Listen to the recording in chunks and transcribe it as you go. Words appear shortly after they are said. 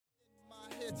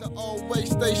To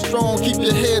always stay strong, keep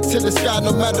your head to the sky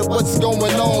no matter what's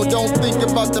going on. Don't think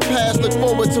about the past, look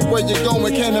forward to where you're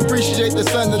going. Can't appreciate the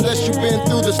sun unless you've been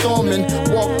through the storm and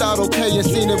walked out okay and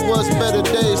seen it was better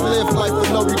days. Live life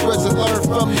with no regrets and learn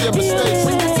from your mistakes.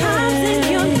 When the times in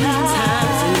your life,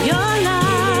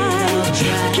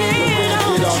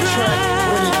 get off track.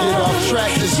 When you get off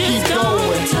track, just keep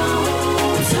going.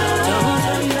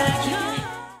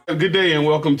 Good day and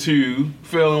welcome to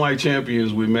Failing Like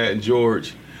Champions with Matt and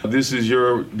George. This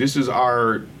is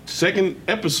our second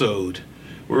episode.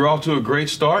 We're off to a great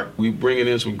start. We're bringing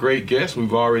in some great guests.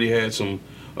 We've already had some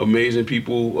amazing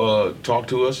people talk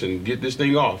to us and get this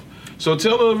thing off. So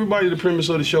tell everybody the premise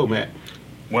of the show, Matt.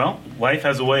 Well, life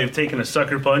has a way of taking a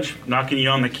sucker punch, knocking you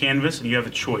on the canvas, and you have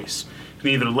a choice. You can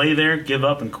either lay there, give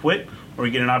up, and quit, or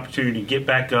you get an opportunity to get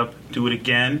back up, do it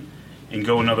again, and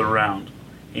go another round.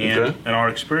 And in our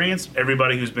experience,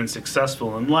 everybody who's been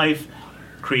successful in life,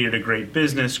 created a great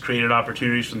business, created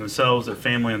opportunities for themselves, their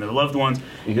family, and their loved ones,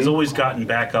 has always gotten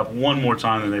back up one more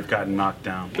time than they've gotten knocked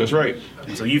down. That's right.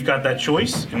 And so you've got that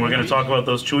choice, and we're going to talk about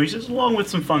those choices along with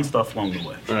some fun stuff along the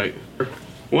way. Right.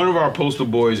 One of our poster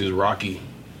boys is Rocky.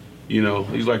 You know,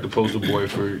 he's like the poster boy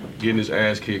for getting his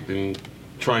ass kicked and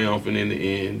triumphing in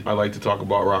the end. I like to talk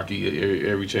about Rocky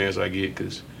every chance I get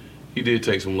because he did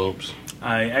take some lumps.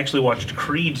 I actually watched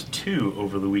Creed 2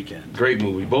 over the weekend. Great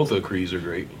movie. Both of the Creeds are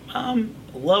great.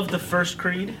 Loved the first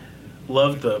Creed.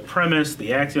 Loved the premise.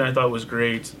 The acting I thought was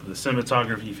great. The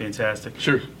cinematography, fantastic.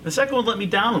 Sure. The second one let me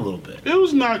down a little bit. It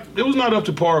was not up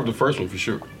to par of the first one for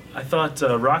sure. I thought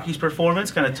Rocky's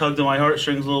performance kind of tugged on my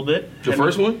heartstrings a little bit. The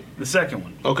first one? The second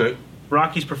one. Okay.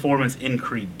 Rocky's performance in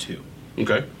Creed 2.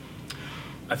 Okay.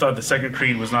 I thought the second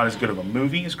Creed was not as good of a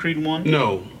movie as Creed 1.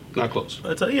 No, not close.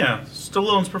 But yeah,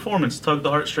 Stallone's performance tugged the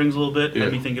heartstrings a little bit. Yeah.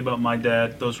 Had me thinking about my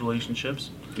dad, those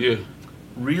relationships. Yeah.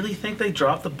 Really think they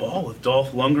dropped the ball with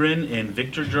Dolph Lundgren and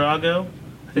Victor Drago.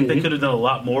 I think they could have done a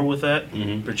lot more with that.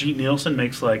 Brigitte Nielsen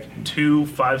makes like 2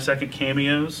 5-second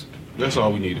cameos. That's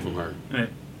all we needed from her.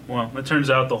 Well, it turns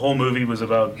out the whole movie was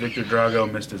about Victor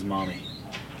Drago missed his mommy.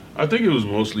 I think it was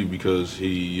mostly because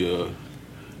he,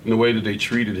 the way that they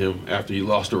treated him after he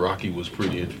lost to Rocky was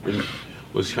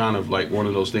was kind of like one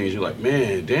of those things you're like,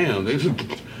 man, damn,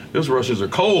 those Russians are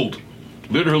cold,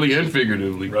 literally and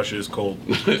figuratively. Russia is cold.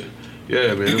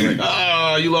 Yeah, man. They're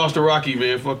like, you lost to Rocky,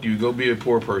 man. Fuck you. Go be a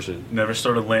poor person. Never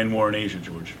started land war in Asia,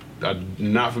 George. I'm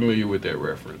not familiar with that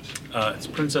reference. It's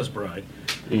Princess Bride.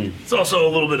 It's also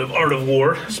a little bit of Art of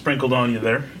War sprinkled on you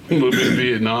there. A little bit of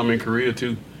Vietnam and Korea,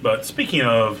 too. But speaking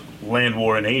of land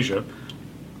war in Asia,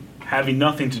 having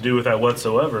nothing to do with that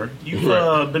whatsoever, you've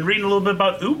been reading a little bit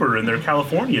about Uber and their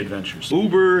California adventures.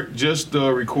 Uber just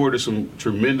recorded some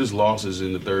tremendous losses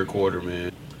in the third quarter,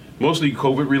 man. Mostly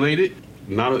COVID-related.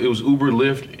 It was Uber,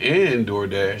 Lyft, and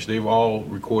DoorDash. They've all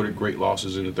recorded great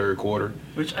losses in the third quarter.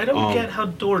 Which I don't get how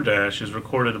DoorDash has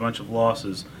recorded a bunch of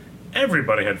losses.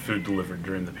 Everybody had food delivered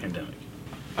during the pandemic.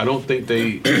 I don't think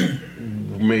they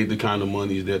made the kind of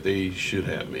money that they should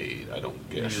have made, I don't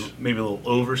guess. Maybe a little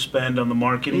overspend on the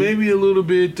marketing. Maybe a little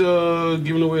bit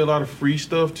giving away a lot of free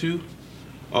stuff, too.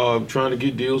 Trying to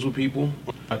get deals with people.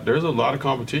 There's a lot of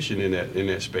competition in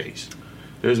that space.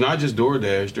 There's not just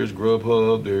DoorDash. There's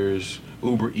Grubhub. There's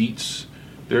Uber Eats.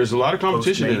 There's a lot of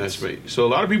competition in that space. So a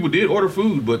lot of people did order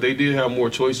food, but they did have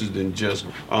more choices than just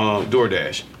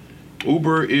DoorDash.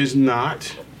 Uber is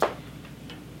not.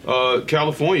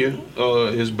 California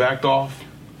has backed off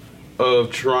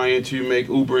of trying to make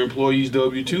Uber employees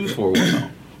W-2s for a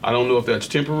while. I don't know if that's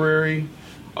temporary,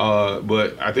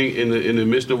 but I think in the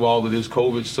midst of all of this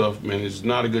COVID stuff, man, it's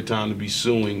not a good time to be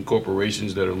suing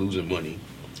corporations that are losing money.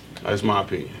 That's my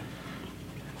opinion.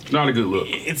 It's not a good look.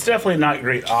 It's definitely not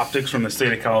great optics from the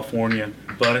state of California,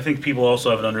 but I think people also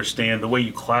have to understand the way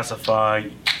you classify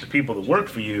the people that work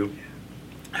for you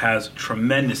has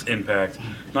tremendous impact,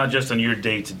 not just on your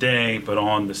day-to-day, but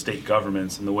on the state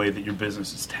governments and the way that your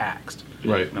business is taxed.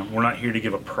 Right. Now, we're not here to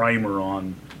give a primer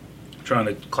on trying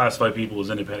to classify people as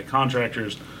independent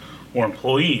contractors or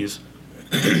employees,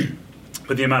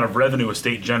 but the amount of revenue a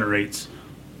state generates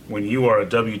when you are a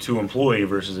W-2 employee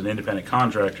versus an independent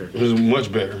contractor is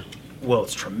much better. Well,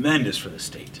 it's tremendous for the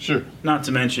state. Sure. Not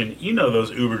to mention,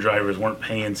 those Uber drivers weren't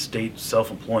paying state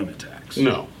self-employment tax.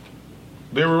 No.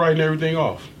 They were writing everything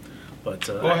off. But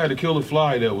I had to kill a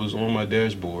fly that was on my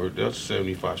dashboard. That's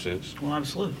 75 cents. Well,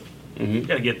 absolutely. You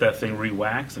got to get that thing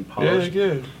re-waxed and polished.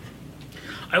 Yeah.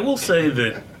 I will say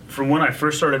that from when I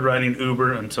first started riding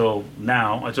Uber until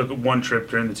now, I took one trip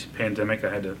during the pandemic. I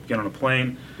had to get on a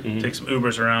plane, take some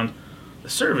Ubers around. the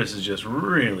service has just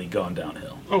really gone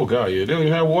downhill. Oh god, yeah, they don't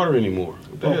even have water anymore.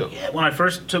 What the hell? Yeah, when I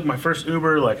first took my first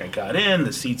Uber, like I got in,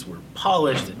 the seats were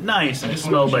polished and nice, and it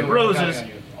smelled like roses.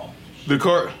 The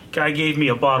car, Guy gave me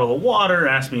a bottle of water,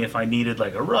 asked me if I needed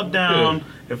like a rub down,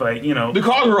 if I, the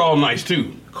cars were all nice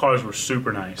too. cars were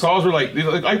super nice. Cars were like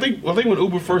I think when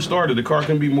Uber first started, the car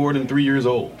couldn't be more than 3 years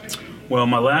old. Well,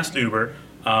 my last Uber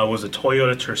was a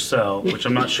Toyota Tercel, which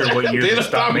I'm not sure what year They they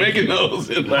stopped making those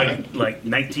in like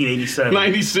 1987.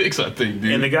 96, I think,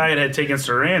 dude. And the guy had taken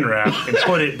saran wrap and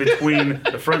put it between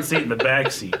the front seat and the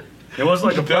back seat. It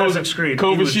wasn't like a That was plastic screen. It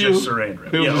COVID was shield? just saran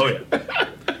wrap. It was Yeah, oh just- yeah.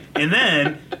 And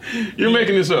then, You're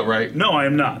making this up, right? no, I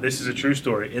am not. This is a true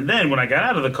story. And then when I got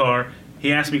out of the car,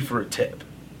 he asked me for a tip.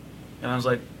 And I was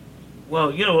like, well,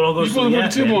 it all You're goes to supposed the to put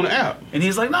app, the tip man. on the app. And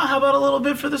he's like, no, how about a little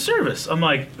bit for the service? I'm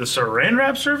like, the saran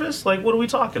wrap service? Like, what are we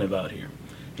talking about here?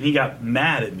 And he got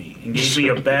mad at me and gave me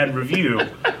a bad review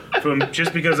from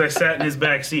just because I sat in his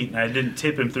back seat and I didn't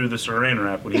tip him through the saran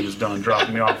wrap when he was done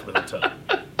dropping me off at the hotel.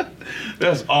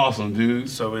 That's awesome, dude.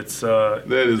 So it's That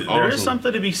is there is awesome.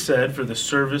 something to be said for the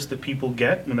service that people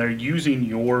get when they're using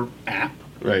your app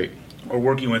Right. or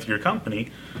working with your company.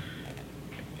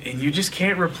 And you just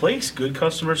can't replace good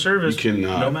customer service You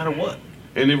cannot. no matter what.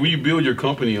 And if you build your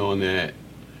company on that,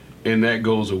 and that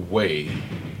goes away,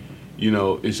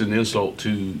 it's an insult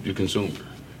to the consumer.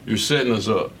 You're setting us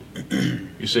up.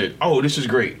 You said, "Oh, this is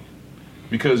great,"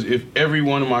 because if every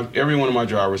one of my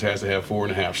drivers has to have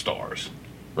 4.5 stars,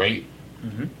 right?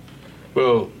 Mm-hmm.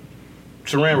 Well,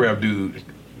 Saran Wrap dude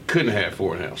couldn't have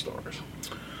 4.5 stars.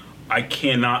 I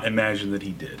cannot imagine that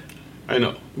he did. I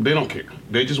know they don't care.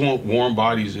 They just want warm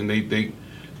bodies, and they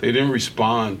didn't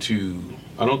respond to.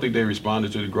 I don't think they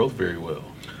responded to the growth very well.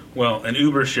 Well, and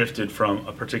Uber shifted from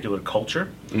a particular culture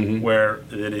Mm-hmm. where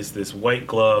it is this white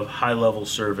glove, high level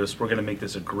service. We're going to make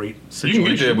this a great You situation.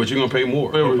 can get that, but you're gonna pay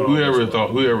more. Oh, Whoever that's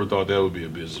thought that would be a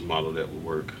business model that would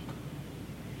work.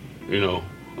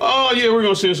 Oh yeah, we're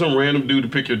gonna send some random dude to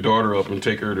pick your daughter up and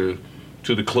take her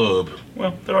to the club.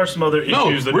 Well, there are some other issues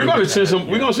No, that we're gonna Uber's send had, some.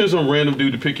 We're gonna send some random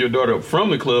dude to pick your daughter up from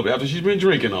the club after she's been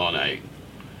drinking all night,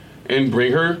 and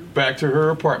bring her back to her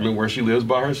apartment where she lives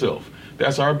by herself.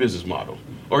 That's our business model.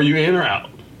 Are you in or out?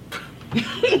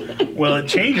 Well, it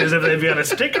changes if they've got a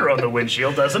sticker on the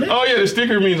windshield, doesn't it? Oh yeah, the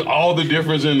sticker means all the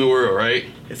difference in the world, right?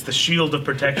 It's the shield of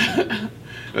protection.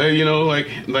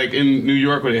 Like in New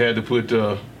York where they had to put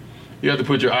you had to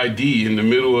put your ID in the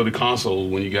middle of the console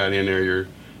when you got in there.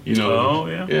 Oh,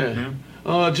 yeah,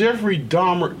 Yeah. Jeffrey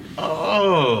Dahmer.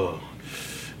 Oh.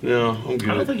 No, I'm good.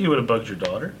 I don't think he would have bugged your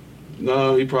daughter.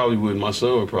 No, he probably wouldn't. My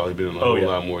son would probably been in a Oh, whole yeah.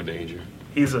 lot more danger.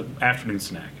 He's an afternoon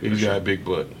snack. He's got a big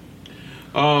butt.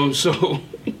 So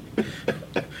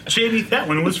Jamie, that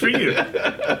one was for you.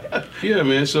 yeah,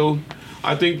 man. So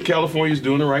I think California's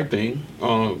doing the right thing.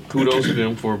 Kudos to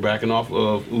them for backing off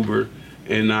of Uber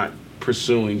and not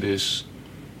pursuing this,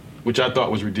 which I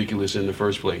thought was ridiculous in the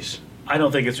first place. I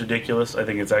don't think it's ridiculous. I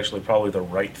think it's actually probably the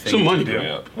right thing It's a money to do.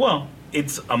 grab. Well,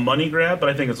 it's a money grab, but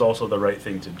I think it's also the right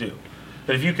thing to do.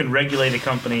 That if you can regulate a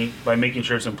company by making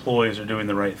sure its employees are doing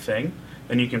the right thing,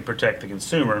 then you can protect the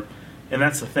consumer. And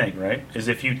that's the thing, right? Is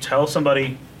if you tell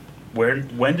somebody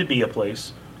when to be a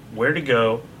place, where to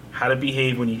go, how to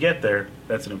behave when you get there,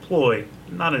 that's an employee,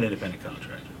 not an independent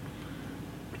contractor.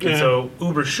 And Yeah. so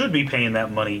Uber should be paying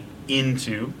that money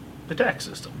into the tax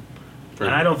system. Fair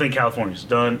And I enough. don't think California's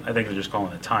done. I think they're just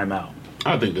calling it timeout.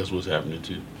 I think that's what's happening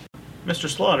too. Mr.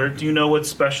 Slaughter, do you know what's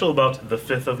special about the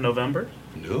 5th of November?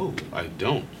 No, I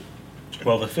don't.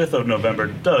 Well, the 5th of November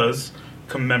does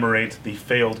commemorate the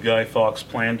failed Guy Fawkes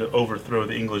plan to overthrow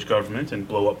the English government and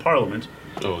blow up Parliament.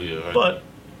 Oh yeah. But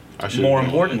I should've more known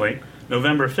importantly,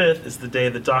 November 5th is the day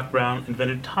that Doc Brown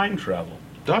invented time travel.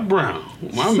 that. Doc Brown,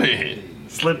 my man.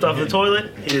 Slipped off the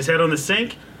toilet, hit his head on the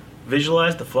sink,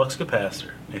 visualized the flux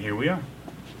capacitor, and here we are.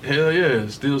 Hell yeah,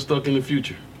 still stuck in the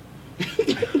future.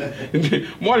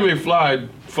 Marty McFly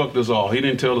fucked us all. He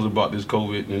didn't tell us about this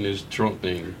COVID and this Trump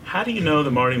thing. How do you know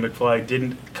that Marty McFly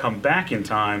didn't come back in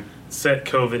time, set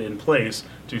COVID in place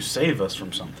to save us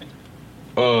from something?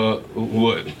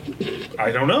 What?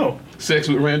 I don't know. Sex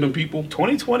with random people?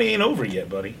 2020 ain't over yet,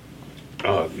 buddy.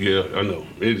 Yeah, I know.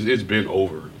 It's been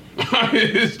over.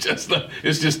 it's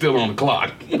just still on the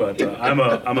clock. But I'm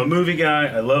a movie guy.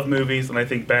 I love movies, and I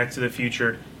think Back to the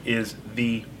Future is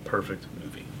the perfect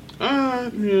movie.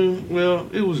 Yeah. Well,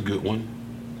 it was a good one.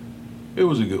 It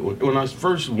was a good one. When I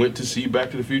first went to see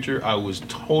Back to the Future, I was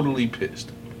totally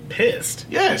pissed. Pissed?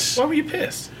 Yes. Why were you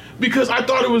pissed? Because I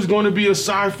thought it was going to be a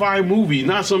sci-fi movie,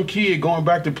 not some kid going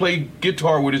back to play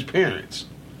guitar with his parents.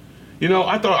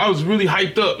 I thought I was really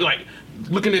hyped up. Like,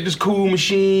 looking at this cool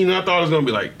machine, and I thought it was gonna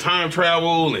be like time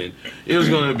travel, and it was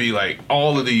gonna be like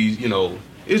all of these,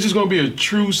 it's just gonna be a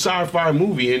true sci-fi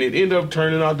movie, and it ended up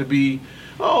turning out to be,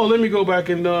 oh, let me go back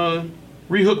and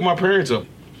rehook my parents up.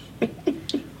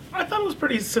 I thought it was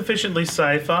pretty sufficiently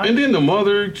sci-fi. And then the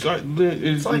mother,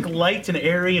 It's like light and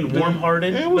airy and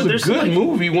warm-hearted. It was but a there's good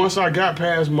movie once I got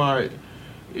past my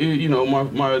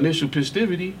initial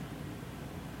festivity.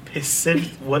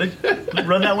 What did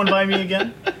run that one by me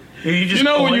again? You just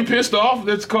When you're pissed off,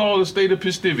 that's called a state of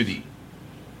festivity.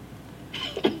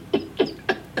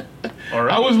 All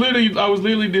right. I was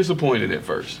literally disappointed at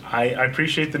first. I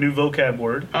appreciate the new vocab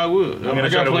word. I would. I'm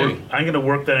going to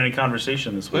work that in a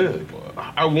conversation this week.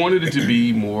 Yeah. I wanted it to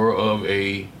be more of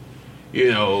a,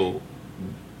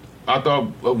 I thought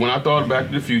when I thought Back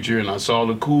to the Future and I saw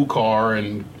the cool car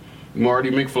and Marty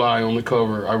McFly on the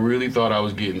cover, I really thought I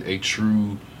was getting a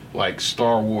true like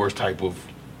Star Wars type of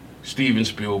Steven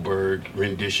Spielberg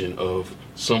rendition of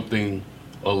something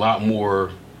a lot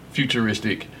more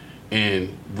futuristic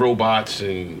and robots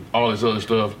and all this other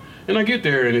stuff. And I get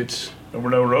there and There were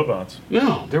no robots.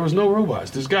 No, there was no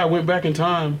robots. This guy went back in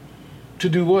time to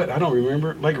do what? I don't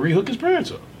remember. Like rehook his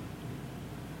parents up.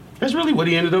 That's really what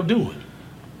he ended up doing.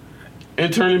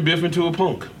 And turning Biff into a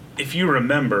punk. If you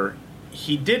remember,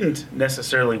 he didn't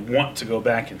necessarily want to go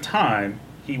back in time.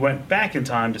 He went back in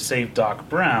time to save Doc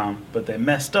Brown, but they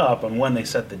messed up on when they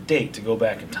set the date to go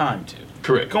back in time to.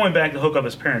 Correct. Going back to hook up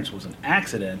his parents was an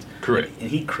accident. Correct. And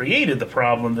he created the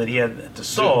problem that he had to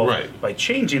solve Right. by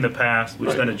changing the past, which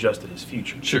Right. then adjusted his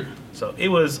future. Sure. So it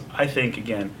was, I think,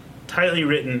 again, tightly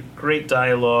written, great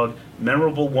dialogue,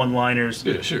 memorable one-liners,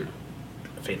 Yeah, sure.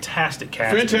 fantastic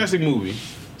casting. Fantastic movie.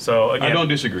 So again, I don't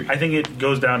disagree. I think it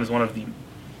goes down as one of the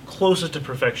closest to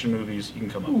perfection movies you can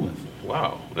come up Ooh, with.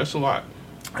 wow, that's a lot.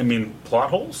 I mean, plot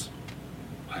holes?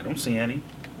 I don't see any.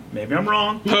 Maybe I'm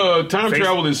wrong. Time Face-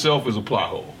 travel itself is a plot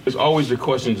hole. It's always the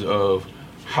questions of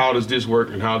how does this work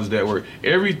and how does that work.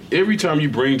 Every time you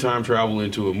bring time travel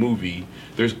into a movie,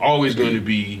 there's always going to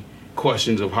be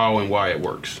questions of how and why it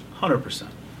works, 100%.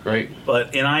 right?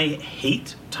 And I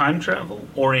hate time travel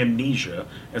or amnesia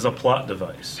as a plot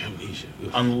device. Amnesia.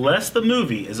 Ugh. Unless the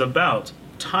movie is about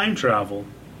time travel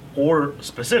or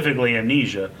specifically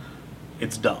amnesia,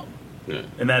 it's dumb. Yeah.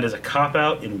 And that is a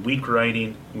cop-out and weak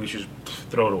writing, and we should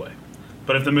throw it away.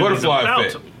 But if the movie is Butterfly about...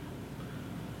 Effect.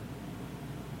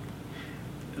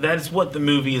 That is what the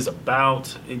movie is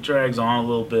about. It drags on a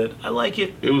little bit. I like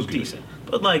it. It was good. decent.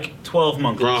 But like 12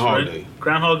 Monkeys, Groundhog right? Day.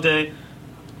 Groundhog Day.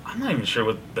 I'm not even sure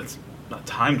what... That's not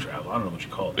time travel. I don't know what you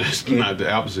call it. It's not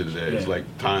the opposite of that. It's Yeah.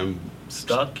 like time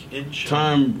Stuck-ish?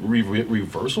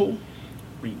 reversal,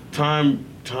 Re- time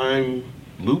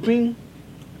looping.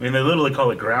 I mean, they literally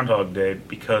call it Groundhog Day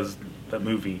because that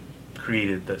movie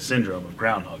created the syndrome of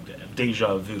Groundhog Day, of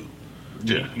deja vu.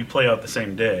 Yeah, You play out the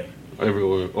same day.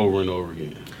 over and over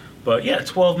again. But yeah,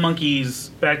 12 Monkeys,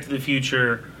 Back to the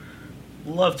Future.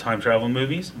 Love time travel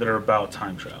movies that are about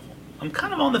time travel. I'm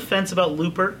kind of on the fence about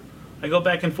Looper. I go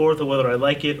back and forth on whether I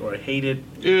like it or I hate it.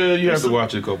 Yeah, you have to some-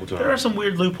 watch it a couple There are times. some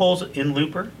weird loopholes in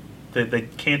Looper that they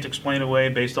can't explain away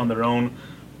based on their own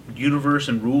universe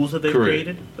and rules that they've Correct.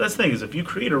 created. That's the thing is, if you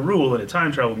create a rule in a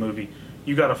time travel movie,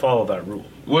 you got to follow that rule.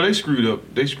 Well, they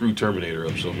screwed Terminator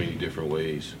up so many different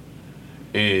ways.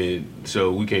 And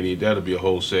so we can't even, that'll be a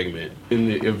whole segment. In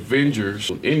the Avengers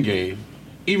Endgame,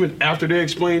 even after they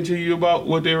explained to you about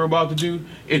what they were about to do,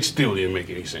 it still didn't make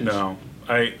any sense. No.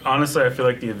 I feel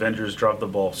like the Avengers dropped the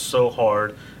ball so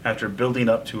hard after building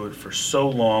up to it for so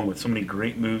long with so many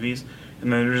great movies.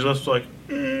 And then there's just like,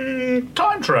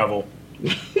 time travel.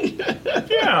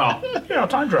 yeah,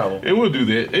 time travel. And we'll do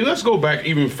that. And let's go back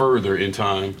even further in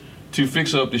time to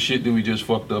fix up the shit that we just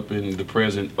fucked up in the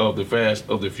present of the Fast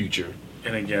of the Future.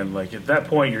 And again, like at that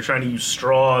point, you're trying to use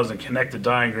straws and connect a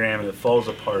diagram, and it falls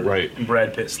apart. Right. And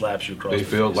Brad Pitt slaps you across They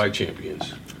the felt face. like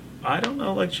champions. I don't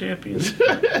know, like champions.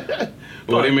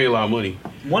 Well, they made a lot of money.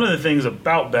 One of the things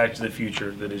about Back to the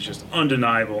Future that is just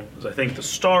undeniable is I think the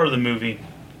star of the movie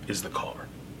is the car,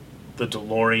 the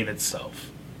DeLorean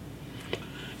itself.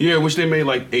 Yeah, which they made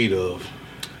like 8 of.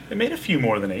 They made a few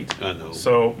more than 8. I know.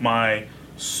 So my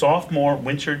sophomore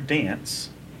winter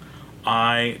dance,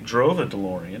 I drove a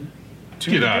DeLorean to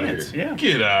Get the out of dance. here. Yeah.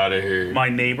 Get out of here. My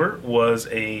neighbor was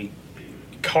a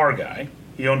car guy.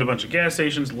 He owned a bunch of gas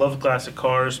stations, loved classic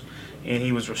cars, and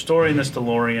he was restoring this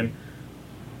DeLorean.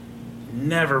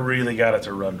 Never really got it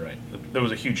to run right. There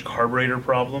was a huge carburetor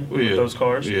problem Oh, yeah. with those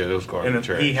cars. Yeah, those cars And were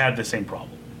trash. he had the same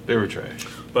problem. They were trash.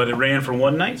 But it ran for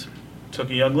one night. Took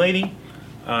a young lady.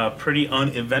 Pretty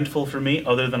uneventful for me,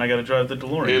 other than I got to drive the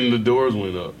DeLorean. And the doors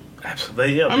went up.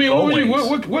 Absolutely, yeah. I mean, the what were you, gull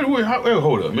wings.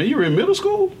 hold up, man. You were in middle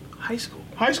school? High school.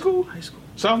 High school? High school.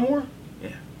 Sophomore? Yeah.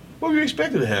 What were you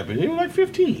expected to happen? He was like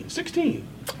 15, 16.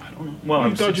 I don't know. Well,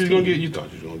 You thought you was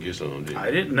gonna get something, didn't you? I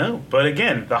didn't know. But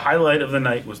again, the highlight of the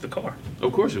night was the car.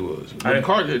 Of course it was.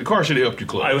 The car should have helped you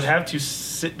close. I would have to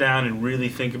sit down and really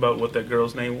think about what that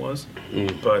girl's name was.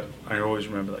 But I always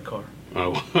remember that car.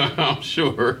 Oh, I'm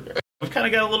sure. We've kind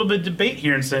of got a little bit of debate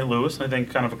here in St. Louis, I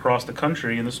think kind of across the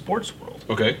country in the sports world.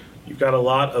 Okay. You've got a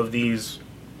lot of these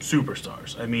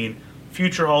superstars. I mean,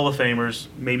 future Hall of Famers,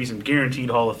 maybe some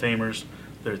guaranteed Hall of Famers.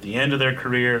 They're at the end of their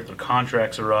career. Their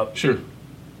contracts are up. Sure.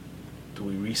 Do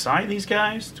we re-sign these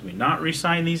guys? Do we not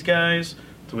re-sign these guys?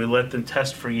 Do we let them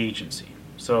test free agency?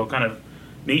 So kind of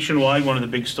nationwide, one of the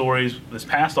big stories this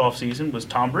past offseason was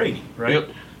Tom Brady, right? Yep.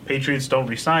 Patriots don't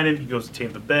re-sign him. He goes to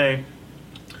Tampa Bay.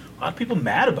 A lot of people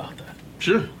mad about that.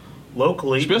 Sure.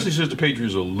 Locally. Especially since the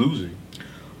Patriots are losing.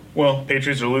 Well,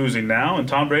 Patriots are losing now, and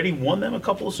Tom Brady won them a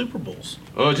couple of Super Bowls.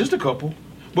 Just a couple.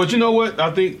 But you know what?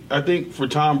 I think for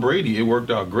Tom Brady, it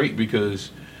worked out great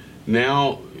because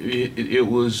now it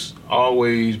was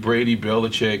always Brady,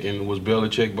 Belichick, and was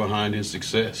Belichick behind his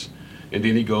success. And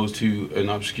then he goes to an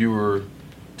obscure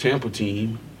Tampa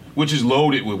team, which is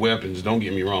loaded with weapons. Don't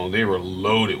get me wrong. They were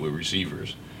loaded with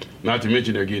receivers. Not to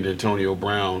mention they're getting Antonio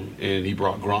Brown, and he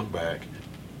brought Gronk back.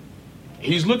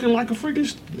 He's looking like a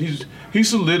freaking. He's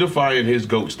solidifying his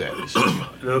GOAT status.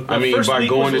 I mean, first by week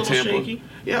going to was a little Tampa. shaky,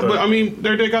 Yeah, but I mean,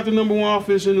 they got the number one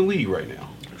offense in the league right now.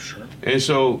 Sure. And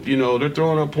so, they're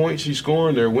throwing up points. He's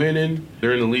scoring. They're winning.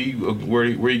 They're in the league where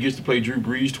he gets to play Drew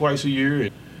Brees twice a year,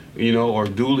 or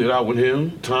duel it out with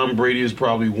him. Tom Brady is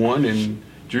probably one, and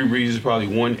Drew Brees is probably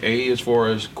 1A as far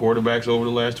as quarterbacks over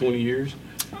the last 20 years.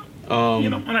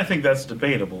 And I think that's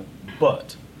debatable.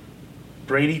 But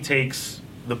Brady takes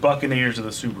the Buccaneers to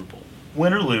the Super Bowl.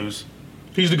 Win or lose,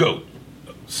 He's the GOAT.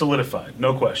 solidified,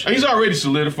 no question. He's already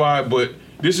solidified, but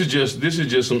this is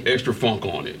just some extra funk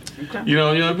on it.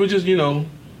 Okay. But just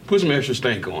put some extra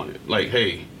stank on it. Like,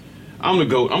 hey, I'm the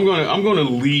GOAT. I'm gonna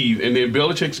leave, and then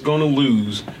Belichick's gonna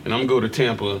lose, and I'm gonna go to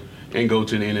Tampa and go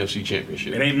to the NFC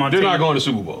Championship. It ain't Montana. They're not going to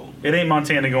Super Bowl. It ain't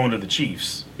Montana going to the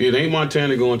Chiefs. It ain't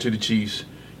Montana going to the Chiefs.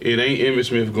 It ain't Emmitt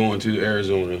Smith going to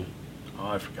Arizona. Oh,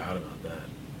 I forgot about that.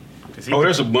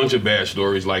 There's a bunch of bad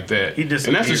stories like that. He and that's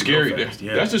the disappeared scary. real fast,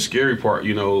 yeah. That's the scary part.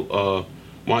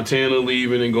 Montana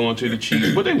leaving and going to the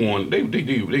Chiefs, but they won. They did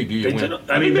win.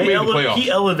 I think they made the playoffs. He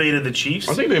elevated the Chiefs.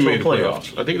 I think they to made a the playoff playoffs.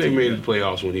 team. I think they made the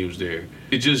playoffs when he was there.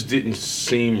 It just didn't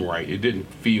seem right. It didn't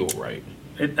feel right.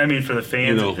 For the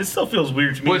fans, it still feels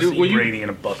weird to me But to see when you- Brady in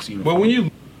a Bucs uniform. But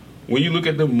when you look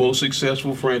at the most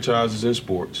successful franchises in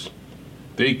sports,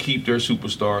 they keep their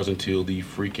superstars until the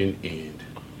freaking end.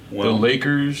 The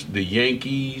Lakers, the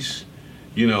Yankees,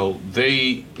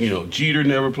 Jeter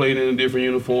never played in a different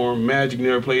uniform. Magic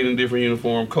never played in a different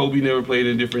uniform. Kobe never played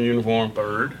in a different uniform.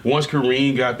 Bird. Once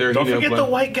Kareem got there, Don't he never forget played.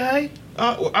 the white guy.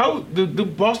 The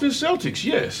Boston Celtics,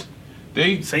 yes.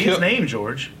 They Say kept his name,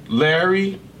 George.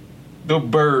 Larry the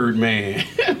Bird Man.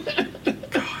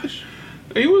 Gosh.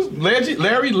 He was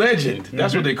Larry Legend.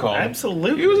 That's what they call him.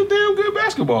 Absolutely. He was a damn good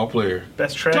basketball player.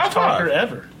 Best trash Top talker five.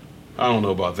 ever. I don't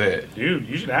know about that. Dude,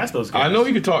 you should ask those guys. I know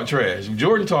he could talk trash.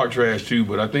 Jordan talked trash too,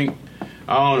 but I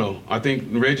don't know. I think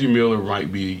Reggie Miller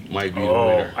might be the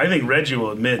winner. I think Reggie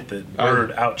will admit that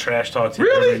Bird out trash talks him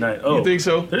Really? every night. Oh, You think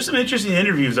so? There's some interesting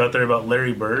interviews out there about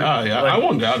Larry Bird. Yeah, I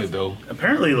won't doubt it though.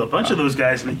 Apparently, a bunch of those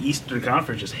guys in the Eastern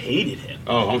Conference just hated him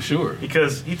Oh, I'm sure.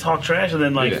 because he talked trash and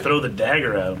then Yeah. throw the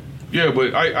dagger at him. Yeah,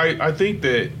 but I think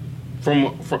that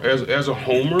from as a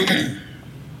homer,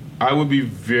 I would be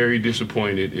very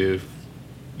disappointed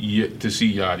to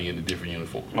see Yachty in a different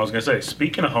uniform. I was gonna say,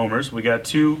 speaking of homers, we got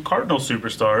two Cardinal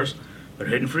superstars. They're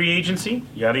hitting free agency.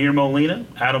 Yadier Molina,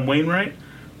 Adam Wainwright.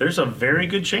 There's a very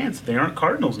good chance they aren't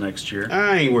Cardinals next year.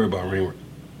 I ain't worried about Rainwright.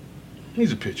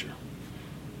 He's a pitcher.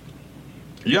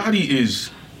 Yachty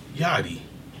is Yachty.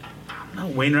 No,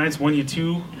 Wainwright's won you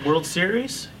 2 World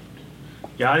Series.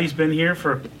 Yachty's been here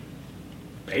for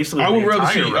basically. I would the rather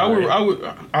entire see.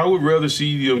 ride. I would rather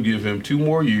see them give him 2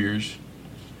 more years.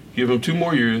 Give him 2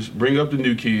 more years. Bring up the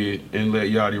new kid and let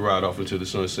Yachty ride off into the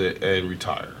sunset and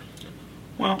retire.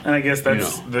 Well, and I guess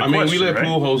that's the I mean, question, we let right?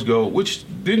 Pujols go, which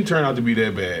didn't turn out to be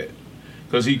that bad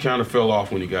because he kind of fell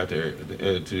off when he got there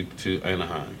to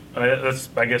Anaheim, That's,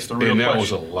 I guess, the real and that question.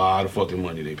 was a lot of fucking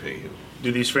money they paid him.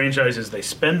 Do these franchises, they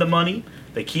spend the money,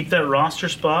 they keep that roster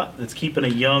spot that's keeping a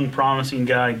young, promising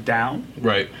guy down?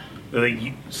 Right. Do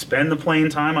they spend the playing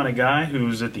time on a guy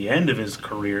who's at the end of his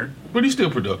career? But he's still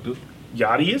productive.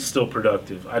 Yachty is still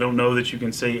productive. I don't know that you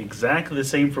can say exactly the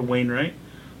same for Wainwright.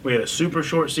 We had a super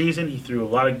short season. He threw a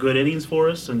lot of good innings for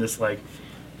us in this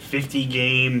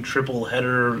 50-game triple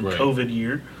header Right. COVID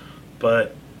year.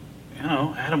 But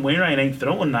Adam Wainwright ain't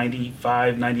throwing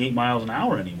 95, 98 miles an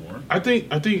hour anymore. I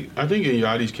think in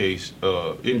Yadi's case,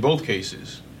 in both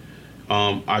cases,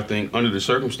 I think under the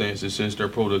circumstances, since their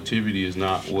productivity is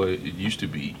not what it used to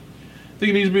be, I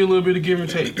think it needs to be a little bit of give and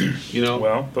take.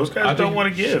 Well, those guys don't want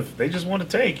to give; they just want to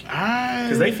take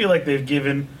because they feel like they've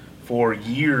given for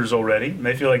years already, and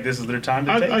they feel like this is their time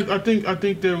to take. I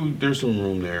think there's some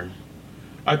room there.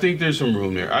 I think there's some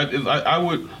room there.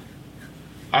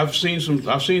 I've seen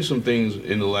some things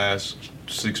in the last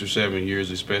 6 or 7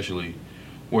 years, especially,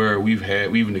 where we've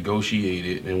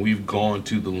negotiated and we've gone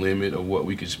to the limit of what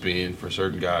we could spend for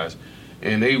certain guys,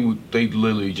 and they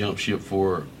literally jump ship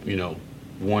for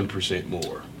 1%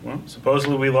 more. Well,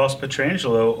 supposedly we lost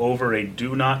Petrangelo over a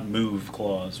do not move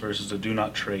clause versus a do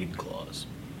not trade clause.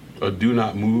 A do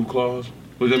not move clause?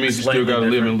 Well, that means you still got to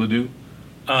live in Ladue?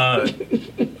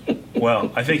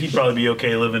 Well, I think he'd probably be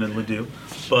okay living in Ladue,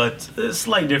 but a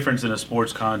slight difference in a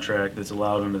sports contract that's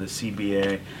allowed under the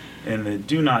CBA. And the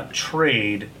do not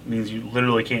trade means you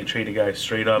literally can't trade a guy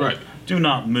straight up. Right. Do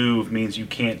not move means you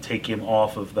can't take him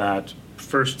off of that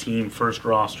first team, first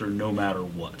roster, no matter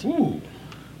what. Ooh.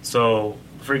 So,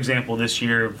 for example, this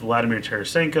year, Vladimir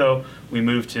Tarasenko, we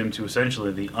moved him to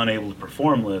essentially the unable to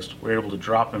perform list. We were able to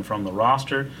drop him from the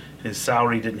roster. His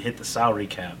salary didn't hit the salary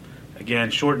cap.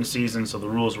 Again, shortened season, so the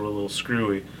rules were a little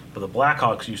screwy. But the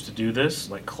Blackhawks used to do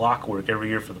this like clockwork every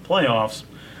year for the playoffs.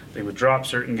 They would drop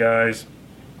certain guys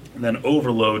and then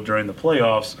overload during the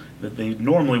playoffs that they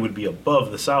normally would be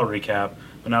above the salary cap,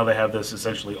 but now they have this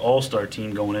essentially all-star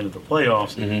team going into the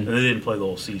playoffs that they didn't play the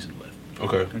whole season with.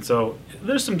 Okay. And so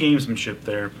there's some gamesmanship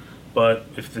there, but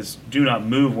if this do not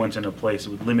move went into place, it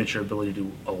would limit your ability to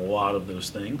do a lot of those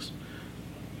things.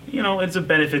 It's a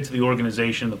benefit to the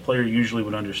organization. The player usually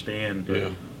would understand,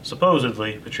 but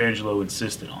supposedly Petrangelo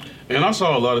insisted on it. And I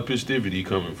saw a lot of festivity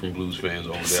coming from Blues fans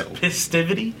on that one.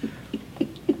 Festivity?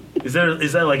 Is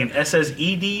that like an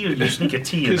SSED, or do you sneak a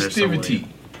T in there somewhere?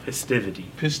 Festivity. Yeah,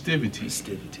 Pistivity.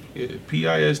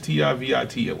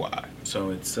 So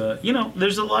it's,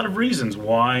 there's a lot of reasons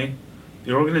why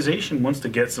the organization wants to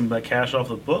get some of that cash off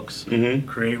the books,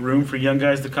 create room for young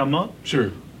guys to come up.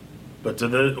 Sure. But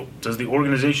does the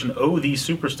organization owe these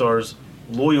superstars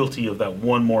loyalty of that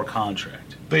one more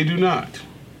contract? They do not.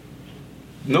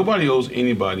 Nobody owes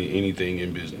anybody anything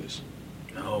in business.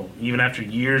 No, even after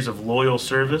years of loyal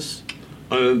service?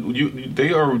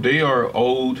 They are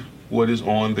owed what is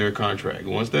on their contract.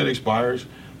 Once that expires,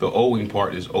 the owing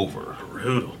part is over.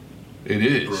 Brutal. It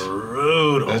is.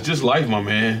 Brutal. That's just life, my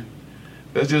man.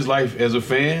 That's just life. As a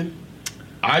fan,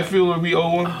 I feel that we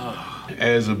owe them.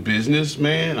 As a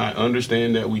businessman, I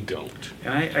understand that we don't.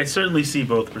 And I certainly see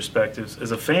both perspectives.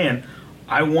 As a fan,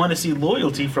 I want to see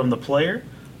loyalty from the player.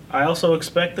 I also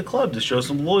expect the club to show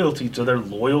some loyalty to their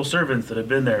loyal servants that have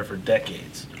been there for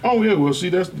decades. Oh, yeah. Well, see,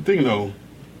 that's the thing, though.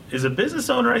 As a business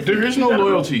owner, I think there is no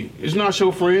loyalty. It's not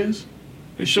show friends.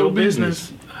 It's show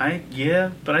business.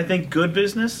 But I think good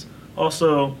business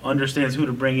also understands who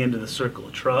to bring into the circle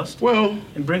of trust. Well,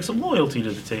 and bring some loyalty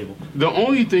to the table. The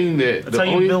only thing that's how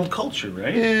you build culture,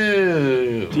 right?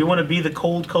 Yeah. Do you want to be the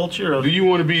cold culture of? Do you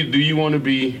want to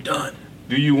be done?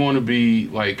 Do you want to be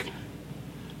like,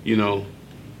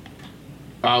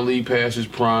 Ali past his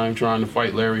prime trying to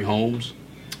fight Larry Holmes?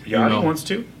 Yachty wants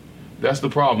to. That's the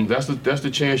problem. That's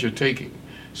the chance you're taking.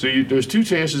 So there's two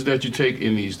chances that you take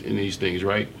in these things,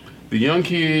 right? The young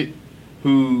kid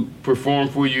who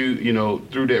performed for you,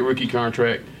 through that rookie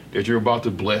contract that you're about to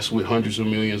bless with hundreds of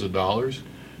millions of dollars,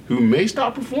 who may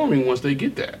stop performing once they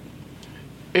get that.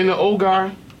 And the old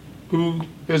guy who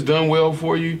has done well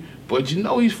for you, but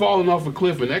he's falling off a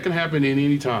cliff, and that can happen at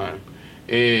any time.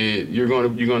 And you're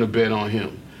gonna bet on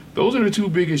him. Those are the two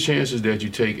biggest chances that you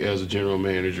take as a general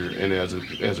manager and as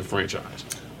a franchise.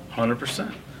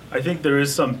 100%. I think there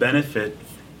is some benefit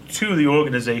to the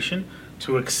organization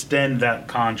to extend that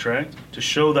contract, to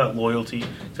show that loyalty.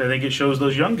 So I think it shows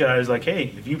those young guys like,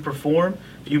 hey, if you perform,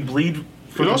 if you bleed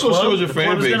for the club, shows your the fan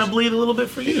club base. is going to bleed a little bit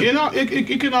for you.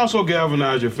 It can also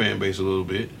galvanize your fan base a little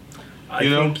bit. I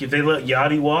think if they let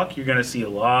Yachty walk, you're going to see a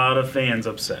lot of fans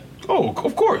upset. Oh,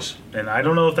 of course. And I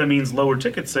don't know if that means lower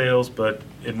ticket sales, but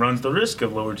it runs the risk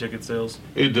of lower ticket sales.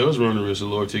 It does run the risk of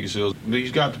lower ticket sales.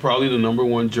 He's got probably the number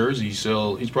one jersey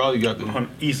sell. He's probably got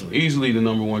easily the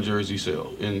number one jersey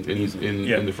sell in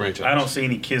the franchise. I don't see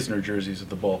any Kisner jerseys at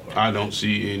the ballpark. I don't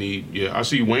see any. Yeah, I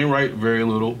see Wainwright very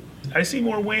little. I see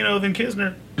more Waino than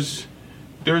Kisner.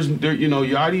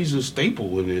 Yachty's a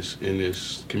staple in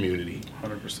this community.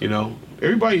 100%.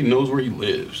 Everybody knows where he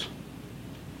lives.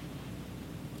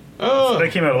 That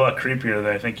came out a lot creepier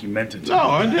than I think you meant it to. No,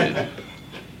 I didn't.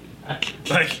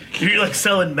 Like you're like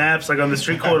selling maps like on the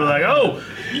street corner, like, oh,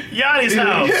 Yachty's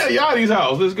house. Yeah, Yachty's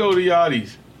house. Let's go to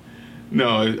Yachty's. No,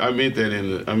 I meant that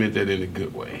in a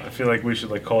good way. I feel like we should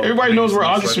like call. Everybody knows where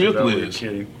Ozzie Smith We're lives.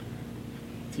 kidding.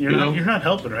 You know? You're not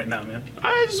helping right now, man.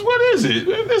 What is it?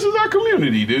 This is our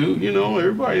community, dude. You know,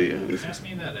 everybody. Ask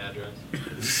me that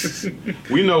address.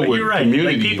 We know what You're right.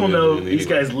 community. Like people you know live in these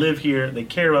anyway. guys live here. They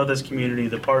care about this community.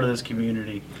 They're part of this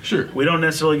community. Sure. We don't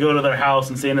necessarily go to their house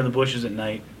and stand in the bushes at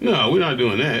night. No, we're not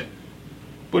doing that.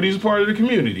 But he's a part of the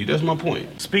community. That's my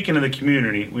point. Speaking of the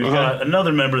community, we've Uh-huh. got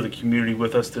another member of the community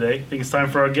with us today. I think it's time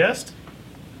for our guest.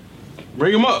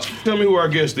 Bring him up. Tell me who our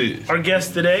guest is. Our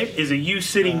guest today is a U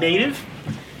City native.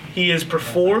 He has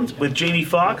performed with Jamie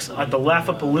Foxx at the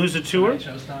Laugh-A-Palooza tour.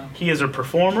 He is a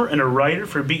performer and a writer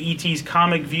for BET's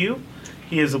Comic View.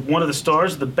 He is one of the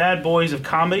stars of the Bad Boys of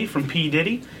Comedy from P.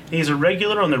 Diddy. He is a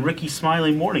regular on the Ricky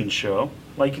Smiley Morning Show.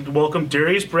 I'd like to welcome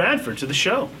Darius Bradford to the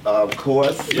show. Of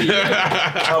course. Of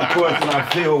course, and I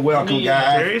feel welcome,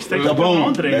 guys. Darius, thanks for coming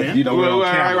on today, man. You know, we're on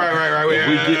Right.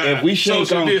 camera. If we shake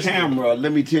Social on distance. camera,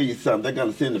 let me tell you something. They're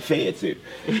going to send the feds here.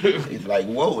 It's like,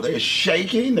 whoa, they're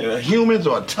shaking. Their humans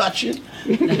are touching.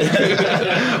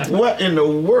 What in the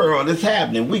world is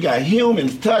happening? We got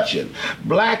humans touching.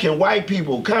 Black and white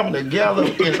people coming together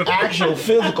in actual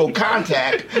physical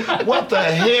contact. What the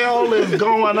hell is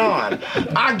going on?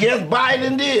 I guess Biden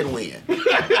did win.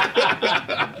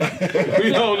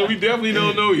 We definitely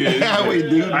don't know yet. Yeah, we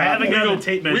do. I haven't gotten the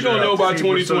tape measure. We're gonna know out by to see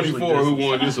if we're socially 2024 who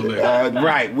won this election.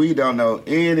 Right, we don't know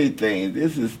anything.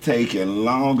 This is taking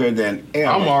longer than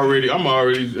ever. I'm already,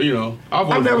 you know,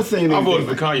 I've never seen I anything voted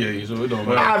for like Kanye, so it don't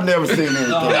matter. I've never seen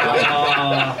anything like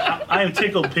that. I am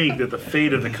tickled pink that the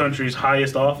fate of the country's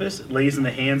highest office lays in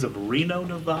the hands of Reno,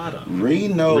 Nevada.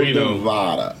 Reno,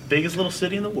 Nevada. Biggest little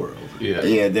city in the world. Yeah,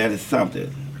 Yeah, that is something.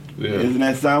 yeah. Isn't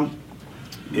that something?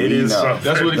 It is Reno. something.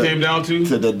 That's what it came down to.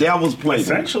 To the devil's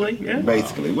playground. Essentially, yeah.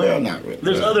 Basically. Well, not really.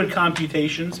 There's other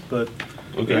computations, but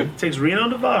Okay. it takes Reno,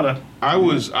 Nevada. I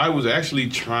was actually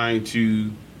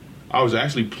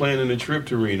planning a trip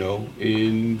to Reno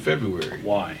in February.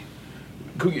 Why?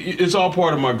 It's all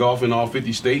part of my golf in all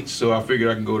 50 states, so I figured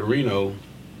I can go to Reno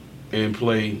and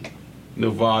play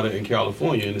Nevada and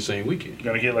California in the same weekend. You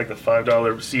gotta get like the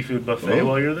 $5 seafood buffet Oh.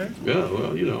 while you're there. Yeah,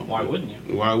 well, you know. Why wouldn't you?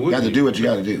 Why You would got to do what you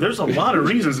got to do. There's a lot of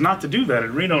reasons not to do that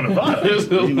in Reno, Nevada.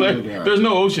 There's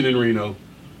no ocean in Reno.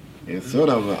 It's sort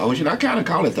of an ocean. I kind of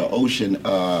call it the ocean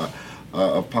of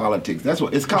politics. That's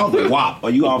what it's called. The WAP.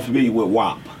 Are you all familiar with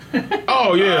WAP?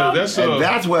 Oh yeah, that's And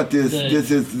that's what this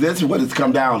is what it's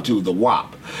come down to. The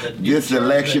WAP. This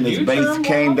election is based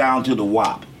came down to the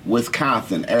WAP.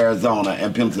 Wisconsin, Arizona,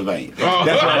 and Pennsylvania. Oh.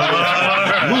 That's what it is.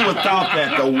 Who would thought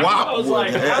that the WAP I was would?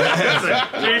 like,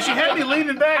 Man, she had me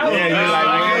leaning back. Yeah, you're like,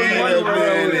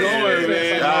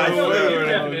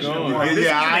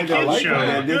 Yeah, I don't like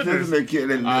that. This Goodness. isn't a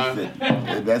kid. And listen,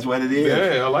 that's what it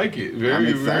is. I like it. I'm Very,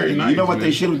 excited. very nice. You know what man.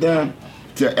 they should have done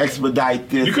to expedite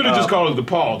this? You could have just called it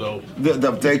DePaul, though.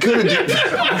 They could have just.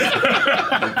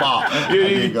 The ball. Yeah,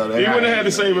 he wouldn't have had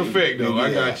the same effect, though.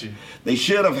 I got you. They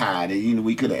should have hired it. You know,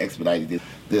 we could have expedited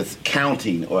this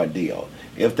counting ordeal.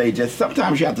 If they just,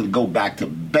 sometimes you have to go back to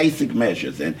basic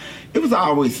measures, and it was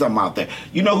always something out there.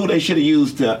 You know who they should have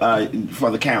used for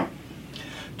the count?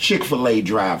 Chick-fil-A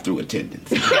drive-through attendants.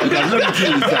 Because let me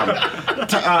tell you something.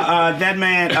 That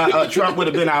man, Trump would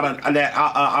have been out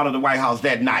of the White House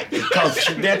that night. Because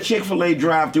that Chick-fil-A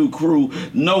drive-through crew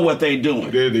know what they're doing.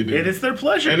 Yeah, they do. It is their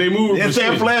pleasure. And they move with It's precision.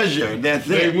 their pleasure. That's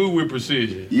They it. move with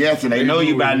precision. Yes, and they know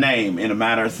you move by with- name in a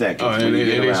matter of seconds. Oh, and when you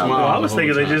they get around. smile. Well, I was the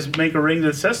thinking whole they time. just make a ring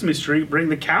to Sesame Street, bring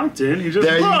the count in, he just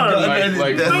There you go. run.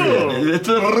 Like, That's boom. it. It's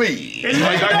a read. It's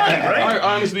Like, done, I right?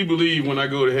 honestly believe when I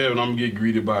go to heaven, I'm gonna get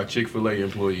greeted by Chick-fil-A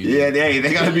employees. Yeah, they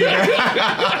gotta be there.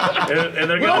 And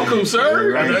they're Welcome, gonna,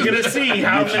 sir. Right. and they're gonna see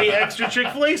how many extra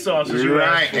Chick-fil-A sauces you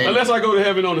Right. asked for. Unless I go to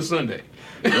heaven on a Sunday.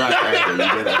 Now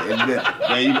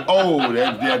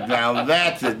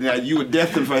that's it. Now you were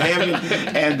destined for heaven,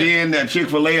 and then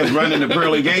Chick-fil-A is running the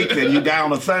pearly gates, and you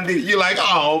down on Sunday. You're like,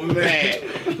 oh man,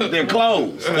 they're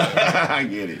closed. I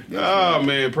get it. Oh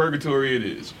man, purgatory it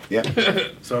is. Yeah.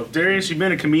 So, Darius, you've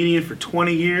been a comedian for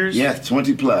 20 years. Yes,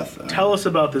 20 plus. Tell us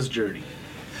about this journey.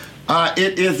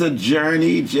 It is a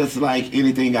journey, just like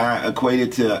anything I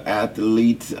equated to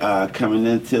athletes coming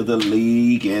into the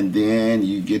league, and then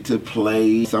you get to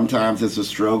play. Sometimes it's a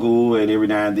struggle, and every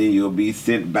now and then you'll be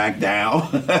sent back down,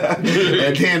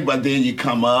 but then you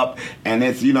come up, and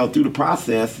it's through the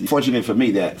process. Fortunate for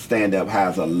me that stand-up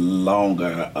has a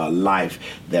longer life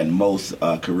than most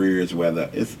careers. Whether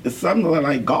it's something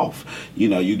like golf,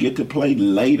 you get to play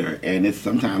later, and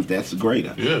sometimes that's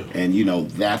greater. Yeah. And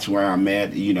that's where I'm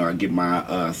at. I get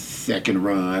my second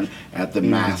run at the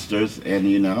Masters, and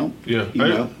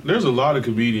There's a lot of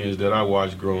comedians that I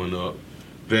watched growing up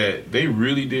that they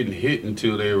really didn't hit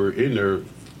until they were in their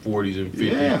 40s and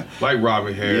 50s. Yeah. Like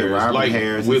Robert Harris, like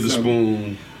Harris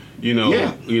Witherspoon.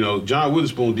 John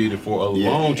Witherspoon did it for a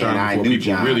long time before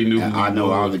people really knew who he was. I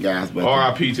know all the guys, but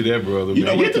R.I.P. to that brother. You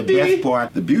man. know what the best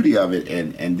part, the beauty of it,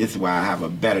 and this is why I have a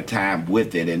better time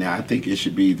with it, and I think it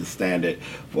should be the standard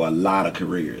for a lot of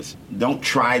careers. Don't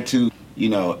try to,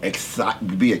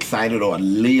 be excited or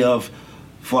live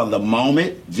for the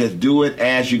moment. Just do it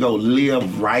as you go.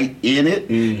 Live right in it.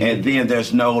 Mm-hmm. And then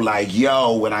there's no like,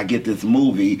 yo, when I get this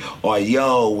movie, or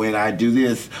yo, when I do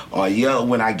this, or yo,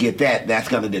 when I get that, that's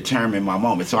going to determine my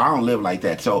moment. So I don't live like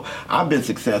that. So I've been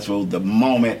successful the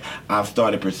moment I've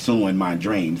started pursuing my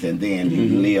dreams, and then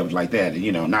you live like that.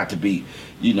 Not to be,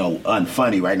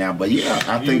 unfunny right now, but yeah,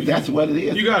 I think that's what it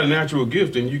is. You got a natural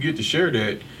gift, and you get to share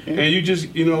that. Yeah. And you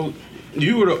just,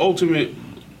 you were the ultimate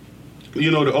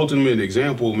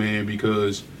example, man,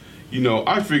 because,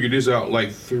 I figured this out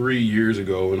like 3 years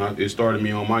ago, and it started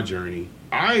me on my journey.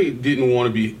 I didn't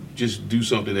want to just do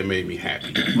something that made me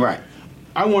happy. Right.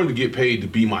 I wanted to get paid to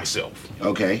be myself.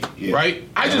 Okay. Yeah. Right?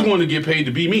 I just wanted to get paid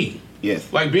to be me.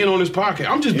 Yes. Like being on this podcast,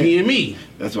 I'm just being me.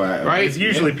 That's why. Right? It's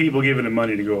usually people giving him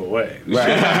money to go away.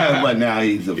 Right. But now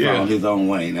he's found his own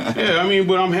way now. Yeah,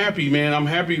 but I'm happy, man. I'm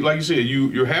happy, like you said,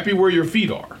 you're happy where your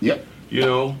feet are. Yep.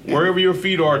 Wherever your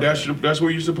feet are, that's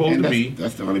where you're supposed to be.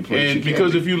 That's the only place. And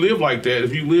because if you live like that,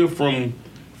 if you live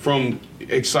from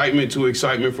excitement to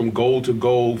excitement, from goal to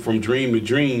goal, from dream to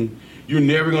dream, you're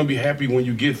never going to be happy when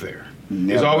you get there.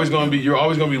 It's always going to be. You're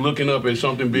always going to be looking up at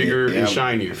something bigger and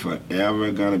shinier. Forever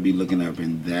going to be looking up,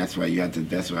 and that's why you have to.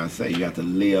 That's why I say you have to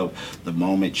live the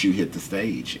moment you hit the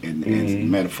stage, and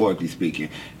metaphorically speaking.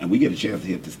 And we get a chance to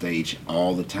hit the stage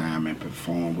all the time and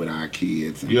perform with our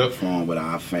kids, and perform with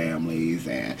our families,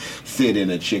 and sit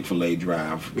in a Chick-fil-A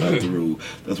drive-through.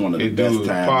 That's one of the best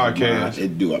times.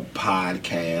 Do a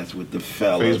podcast with the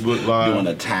fellas. Facebook Live. During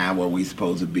a time where we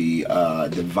supposed to be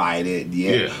divided.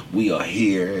 We are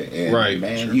here. And right,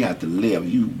 man, you have to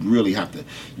live. You really have to,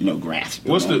 grasp.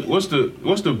 What's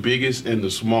the biggest and the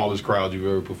smallest crowd you've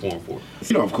ever performed for?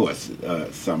 Of course,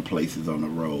 some places on the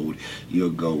road,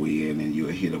 you'll go in and you'll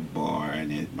hit a bar,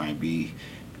 and it might be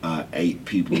 8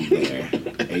 people there.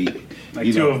 8.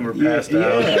 Like 2 of them are passed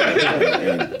out.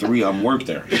 And 3 of them work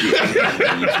there.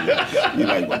 You're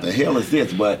like, what the hell is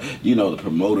this? But, the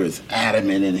promoter is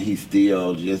adamant, and he's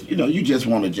still just, you just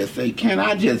want to just say, can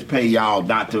I just pay y'all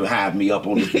not to have me up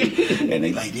on the stage? And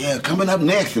they like, yeah, coming up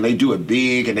next. And they do it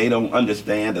big, and they don't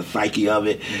understand the psyche of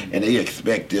it, and they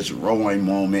expect this roaring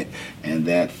moment, and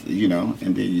that's, and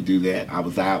then you do that. I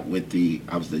was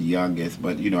the youngest,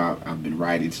 but, I've been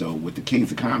writing, so with the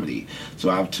Kings of Comedy. So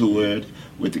I've toured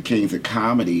with the Kings of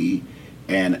Comedy,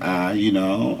 and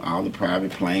all the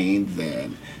private planes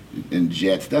and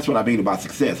jets. That's what I mean about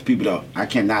success. I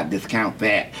cannot discount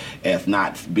that as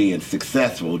not being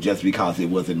successful just because it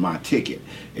wasn't my ticket.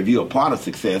 If you're a part of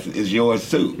success, it's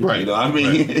yours too. Right. You know what I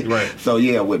mean? Right. So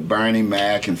yeah, with Bernie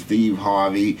Mac and Steve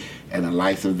Harvey and the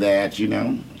likes of that,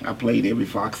 I played every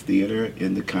Fox theater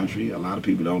in the country. A lot of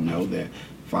people don't know that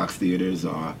Fox theaters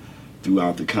are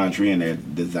throughout the country, and they're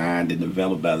designed and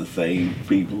developed by the same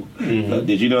people. Mm-hmm.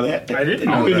 Did you know that? I didn't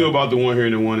know I only that. knew about the one here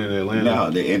and the one in Atlanta. No,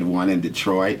 the one in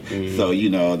Detroit. Mm-hmm. So,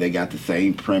 they got the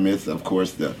same premise. Of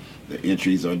course, the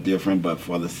entries are different, but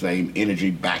for the same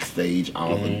energy backstage,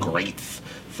 all the greats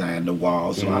signed the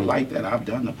wall. So I like that. I've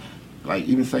done them. Like,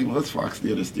 even St. Louis Fox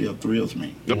Theater still thrills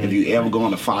me. If you ever go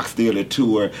on a Fox Theater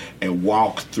tour and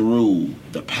walk through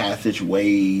the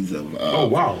passageways of... oh,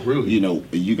 wow, really?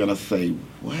 You're going to say,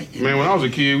 what? Man, when I was a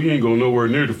kid, we ain't go nowhere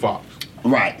near the Fox.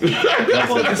 Right.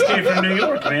 Well, Escape from New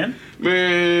York, man.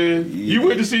 Man, you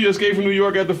went to see Escape from New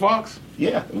York at the Fox?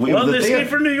 Yeah. The Escape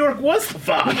from New York was the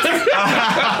Fox.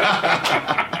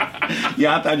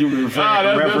 Yeah, I thought you were referring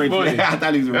that's funny. I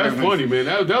thought he was That's funny, man.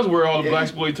 That was where all the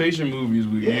blaxploitation movies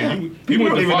were. Yeah. People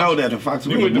don't even know that the Fox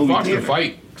was You went to Fox theater.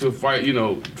 to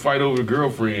fight over the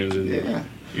girlfriends. And, Yeah.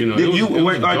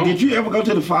 Did you ever go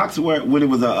to the Fox when it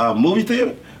was a movie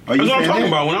theater? That's what I'm talking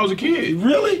about. When I was a kid.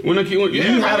 Really?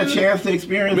 You had a chance to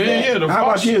experience that? Yeah, How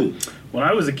about you? When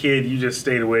I was a kid, you just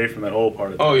stayed away from that whole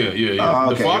part of it. Oh, yeah. Oh,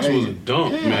 okay. The Fox was a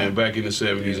dump, man, back in the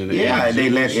 70s and the 80s. Yeah, they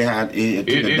let it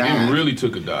took a dive. It really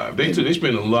took a dive. They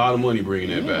spent a lot of money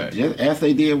bringing that back. Just as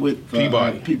they did with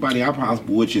Peabody Opera House,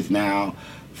 which is now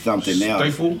something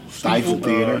else. Stifle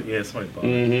Theater. Yeah, somebody bought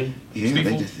Mm-hmm.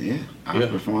 Yeah, I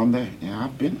performed there. Yeah,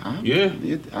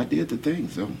 I did the thing.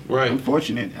 So right. I'm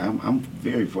fortunate. I'm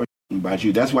very fortunate. about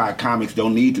you. That's why comics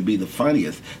don't need to be the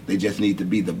funniest. They just need to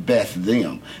be the best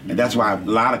them. And that's why a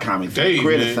lot of comics Dave,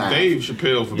 criticize. man, Dave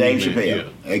Chappelle for Dave me, man. Chappelle.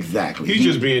 Yeah. Exactly. He's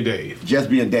just being Dave. Just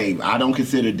being Dave. I don't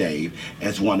consider Dave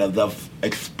as one of the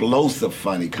explosive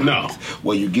funny comics.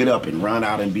 Where you get up and run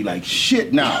out and be like,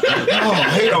 shit, no. Oh,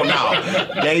 hell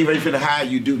no. Dave ain't finna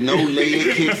have you do no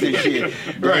leg kicks and shit.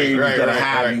 Dave is gonna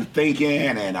have you thinking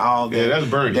and all that. Yeah, that's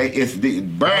Bernie.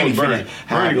 Bernie finna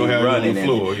have you gonna have running you on the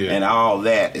floor, yeah. and all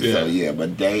that. Yeah. So, yeah,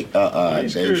 but Dave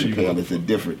Chappelle is a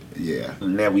different, yeah.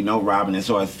 Now we know Robin and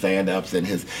sort of stand-ups and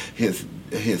his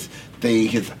thing,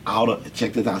 his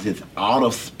check this out, his out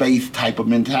of space type of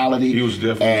mentality. He was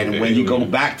definitely and when you go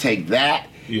alien. back, take that,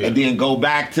 Yeah. and then go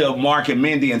back to Mark and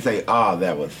Mindy and say, oh,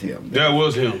 that was him. That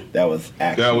was him. That was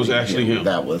actually him.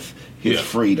 That was his Yeah.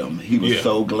 freedom. He was Yeah.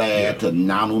 so glad Yeah. to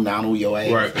nanu your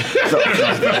ass. Right. So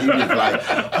he was like,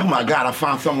 oh my God, I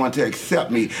found someone to accept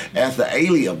me as the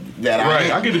alien that I Right.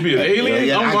 am. I get to be an alien?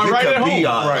 Yeah, I'm I get right to at be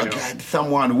home. Right.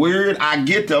 someone weird. I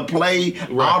get to play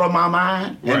Right. out of my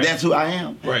mind, and Right. that's who I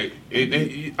am. Right.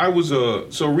 And I was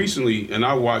so recently, and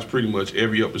I watched pretty much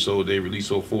every episode they released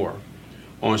so far.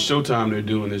 On Showtime, they're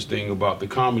doing this thing about the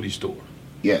Comedy Store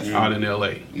Yes. out in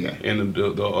L.A. Yeah. And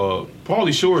the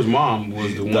Pauly Shore's mom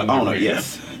was the one. The that owner, ran it.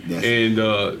 yes. Yes.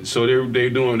 And so they're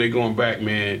going back,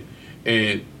 man.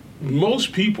 And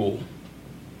most people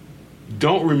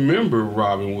don't remember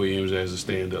Robin Williams as a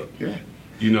stand-up. Yeah.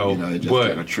 You know, it just but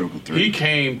kinda trickled through. he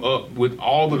came up with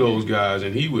all of those guys,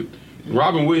 and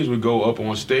Robin Williams would go up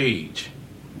on stage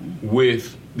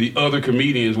with the other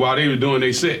comedians while they were doing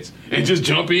their sets and just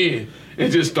jump in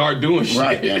and just start doing shit.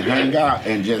 Right, and hang out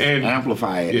and just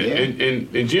amplify it.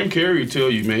 Yeah, and Jim Carrey would tell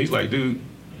you, man, he's like, dude,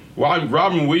 why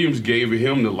Robin Williams gave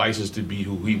him the license to be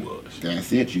who he was.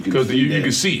 That's it. You can Because see you that.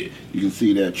 can see it. You can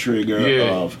see that trigger Yeah.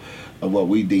 of what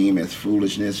we deem as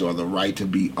foolishness or the right to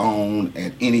be owned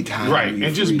at any time. Right, you're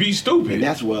and just free. be stupid. And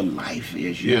that's what life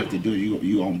is. You Yeah. have to do.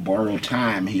 You on borrowed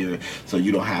time here, so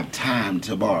you don't have time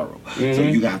to borrow. So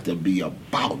Mhm. you have to be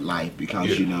about life because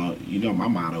Yeah. you know my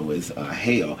motto is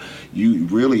hell. You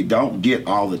really don't get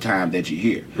all the time that you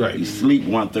hear. Right. You sleep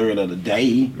 1/3 of the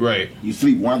day. Right. You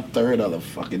sleep 1/3 of the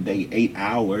fucking day, 8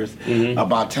 hours. Mhm.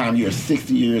 About time you're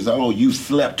 60 years old, you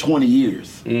slept 20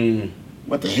 years. Mm.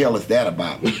 What the hell is that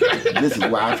about? This is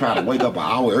why I try to wake up an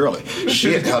hour early.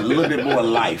 Shit, a little bit more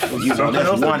life. You know, Something that's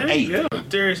else to 1/8. do? Yeah.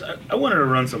 Darius, I wanted to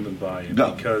run something by you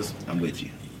Go. because I'm with you.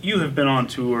 you have been on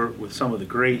tour with some of the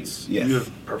greats. Yes. You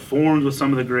have performed with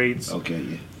some of the greats. Okay,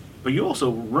 yeah. But you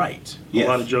also write Yes. a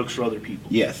lot of jokes for other people.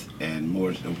 Yes, and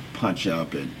more so punch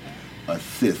up and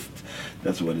assist.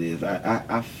 That's what it is.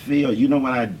 I feel, you know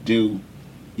what I do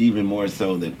even more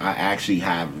so than I actually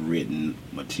have written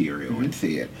material and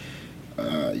said,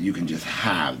 you can just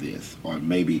have this. Or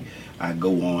maybe I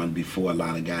go on before a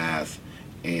lot of guys,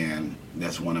 and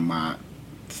that's one of my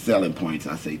selling points.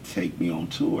 I say, take me on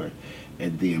tour.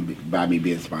 And then by me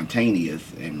being spontaneous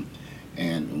and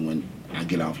when I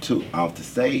get off the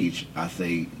stage, I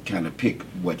say kind of pick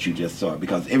what you just saw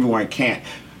because everyone can't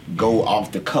go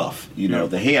off the cuff. You know,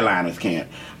 the headliners can't.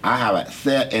 I have a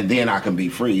set and then I can be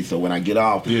free. So when I get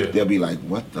off, they'll be like,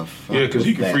 "What the fuck?" Yeah, because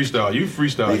he can that? freestyle. You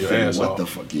freestyle They your say, ass what off. the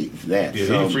fuck is that? Yeah,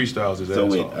 so, he freestyles his so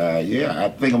ass it, off. yeah, I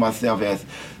think of myself as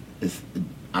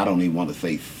I don't even want to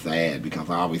say sad because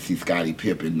I always see Scottie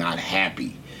Pippen not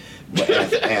happy, but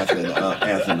as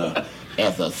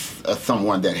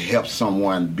someone that helps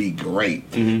someone be great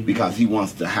because he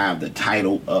wants to have the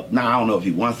title up. Now I don't know if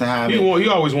he wants to have it. He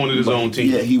always wanted his but own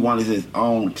team. Yeah, he wanted his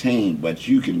own team, but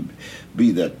you can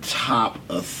be the top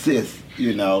assist.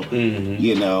 You know,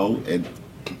 and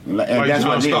Like that's John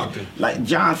what it is. Stockton. Like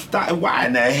John Stockton. Why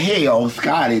in the hell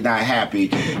Scotty not happy?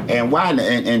 And why?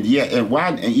 And why?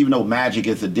 And even though Magic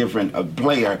is a different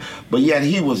player, but yet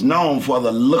he was known for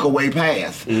the look away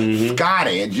pass.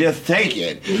 Scotty, just take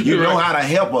it. You know how to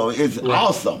help her. It's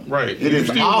awesome. Right. It is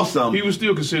awesome. He was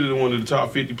still considered one of the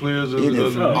top 50 players of It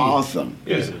is the league. awesome.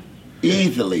 Yeah.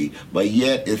 Easily, but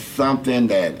yet it's something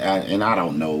that, and I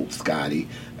don't know Scotty.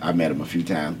 I met him a few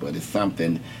times, but it's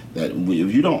something that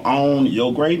if you don't own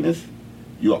your greatness,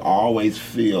 you'll always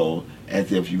feel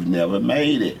as if you've never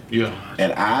made it. Yeah.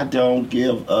 And I don't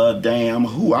give a damn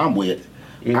who I'm with.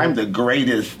 I'm the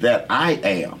greatest that I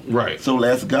am. Right. So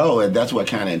let's go. And that's what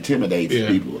kind of intimidates Yeah.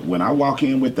 people. When I walk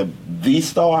in with the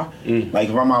star, like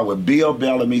if I'm out with Bill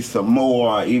Bellamy,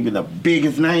 Samoa, even the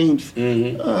biggest names,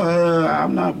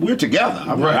 I'm not, we're together.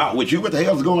 I'm not Right. out with you. What the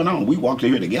hell's going on? We walked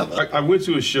here together. I went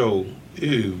to a show,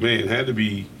 it had to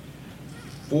be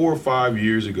 4 or 5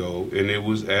 years ago, and it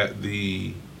was at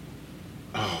the,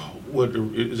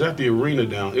 it was at the arena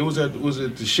down. Was it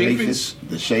the Chaffetz?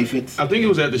 The Chaffetz. I think it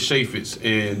was at the Chaffetz,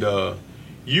 and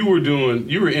you were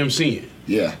MCing.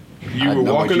 Yeah. You I were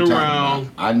know what walking you're talking around.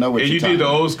 about. I know what and you're you talking did the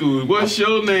about. old school. What's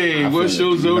your name? What's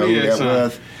your You know who zodiac that sign?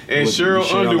 was? And Was Cheryl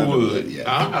Cheryl Underwood. Underwood,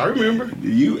 yeah. I remember.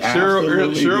 You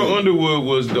absolutely Cheryl did. Underwood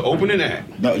was the opening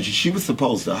act. No, she was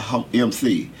supposed to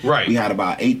MC. Right. We had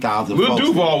about 8,000 Lil folks.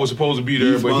 Duval was supposed to be He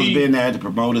there, was but supposed to he be in there. The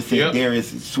promoter said, Yep.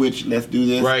 Darius, switch, let's do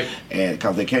this. Right. And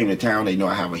because they came to town, they know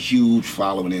I have a huge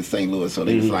following in St. Louis. So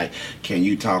they was like, can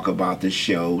you talk about the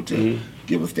show to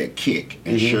give us that kick?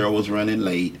 And Cheryl was running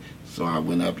late. So I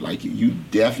went up like you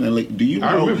definitely, do you know,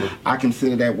 I remember. I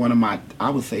consider that I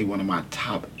would say one of my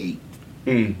top 8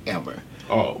 ever.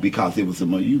 Oh. Because it was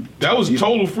That was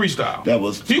total freestyle. That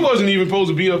was He wasn't even supposed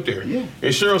to be up there. Yeah.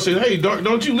 And Cheryl said, "Hey,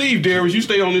 don't you leave, Darius. You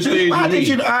stay on this stage How with did me."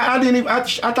 you know? I didn't even, I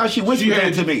thought she whispered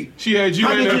that to me. She had you.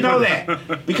 How in did you there. know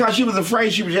that? Because she was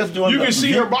afraid she was just doing You the- can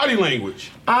see her body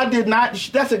language. I did not.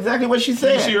 That's exactly what she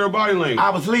said. You see her body language. I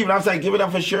was leaving. I was like, give it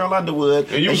up for Cheryl Underwood.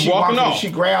 And you was she walking walked me, off. She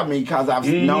grabbed me because I've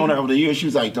known her over the years. She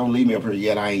was like, don't leave me up here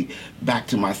yet. I ain't back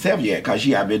to myself yet. Because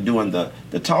she had been doing the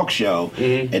talk show.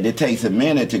 And it takes a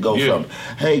minute to go Yeah. from,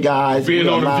 hey guys, Being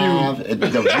we're on The View. live, and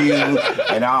the View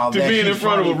and all to that. being in She's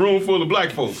front of a funny. room full of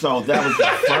black folks. So that was the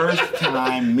first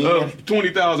time me and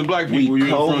 20,000 black we people. you in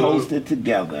front of. co-hosted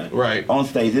together Right. on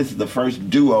stage. This is the first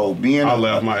duo being I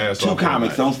laughed my ass two off that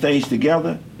comics night. on stage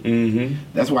together. Mm-hmm.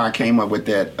 That's why I came up with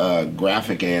that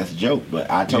graphic ass joke. But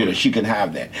I told her she could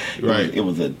have that. Right. It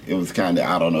was kind of,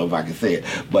 I don't know if I can say it,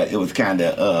 but it was kind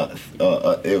of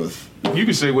it was. You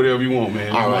can say whatever you want,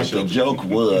 man. All right, It's my the show. joke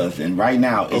was, and right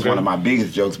now it's Okay. one of my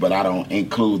biggest jokes, but I don't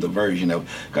include the version of,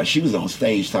 because she was on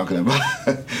stage talking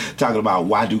about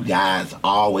why do guys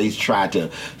always try to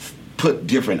put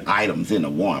different items in a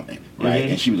woman, right?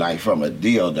 And she was like, from a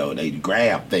dildo, they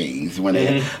grab things when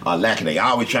they are lacking. They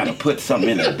always trying to put something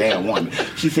in a damn woman.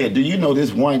 She said, do you know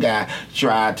this one guy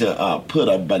tried to put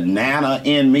a banana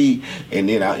in me? And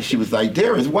then she was like,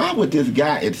 Darius, why would this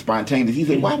guy, it's spontaneous. He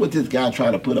said, why would this guy try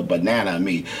to put a banana in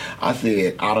me? I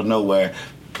said, out of nowhere,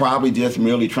 probably just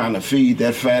merely trying to feed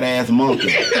that fat ass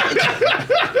monkey.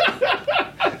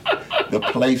 The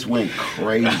place went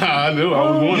crazy. I knew.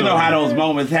 I was one You of know how them. those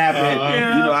moments happen.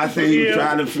 You know, I say he was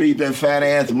trying to feed that fat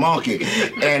ass monkey,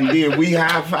 and then we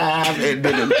high five, and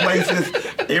then the places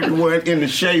everywhere in the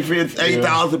Chaffetz,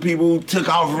 8,000 people took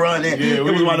off running. Yeah, it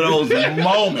was one of those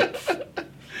moments.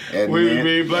 And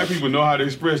then- Black people know how to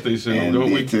express themselves, And don't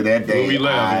we? to that day, Don't be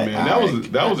laughing, man.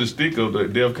 That I- was a stick of the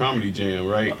Def Comedy Jam,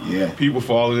 right? Yeah. People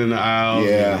falling in the aisles,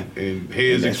 Yeah. and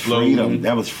heads That's exploding. freedom.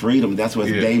 That was freedom. That's what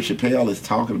Yeah. Dave Chappelle is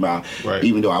talking about. Right.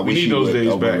 Even though I We wish need he those would days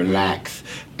over back, man. relax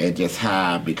and just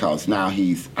hide, because now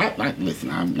he's. Listen,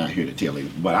 I'm not here to tell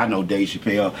him, but I know Dave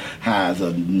Chappelle has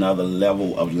another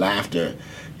level of laughter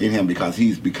in him because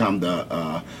he's become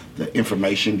the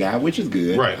information guy, which is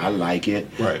good. Right. I like it.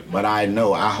 Right. But I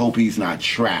hope he's not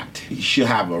trapped. He should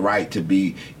have a right to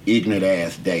be ignorant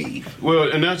ass Dave. Well,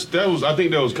 and I think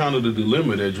that was kind of the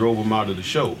dilemma that drove him out of the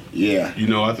show. Yeah. You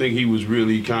know, I think he was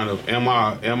really kind of, am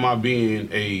I being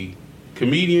a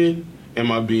comedian?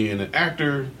 Am I being an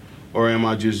actor? Or am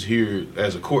I just here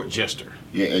as a court jester?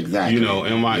 Yeah, exactly. You know,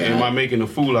 am I making a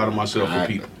fool out of myself for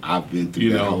people? I've been through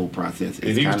You that know, whole process.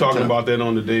 And he was kinda talking tough. about that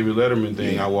on the David Letterman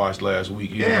thing Yeah. I watched last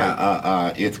week. You know,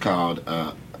 Yeah, it's called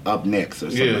Up Next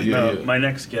or something. Yeah, like yeah, that. yeah. My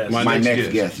next guest. My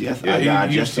next guest, yes. I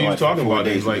he just saw was it talking 4 about it.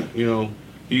 days It's like, ago. you know,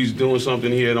 he's doing something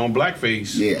he had on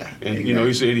blackface. Yeah, And, you know,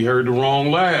 he said he heard the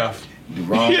wrong laugh. The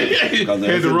wrong, because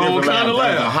Had the wrong kind of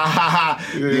laugh. Ha ha ha.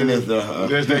 Then there's the.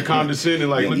 There's that condescending,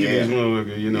 like, look Yeah. at this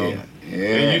motherfucker, you know. Yeah. Yeah.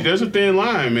 And there's a thin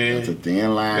line, man. It's a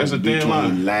thin line That's a thin between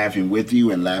line. laughing with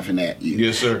you and laughing at you.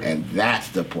 Yes, sir. And that's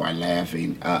the part.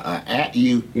 Laughing at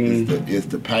you is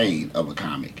the pain of a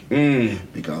comic,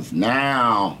 because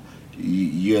now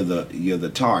you're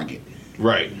the target,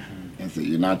 Right, and so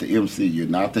you're not the MC, you're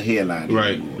not the headliner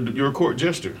right. anymore. You're a court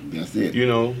jester. That's it. You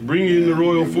know, bring in the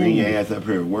royal Bring your fool. ass up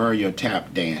here. Where are your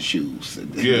tap dance shoes?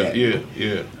 Yeah, yeah,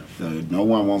 yeah. So no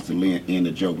one wants to end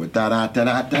the joke with da da da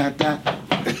da da da.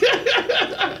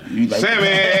 You like, Sammy!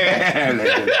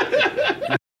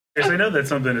 Yes, I know that's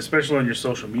something, especially on your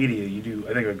social media, you do,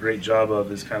 I think, a great job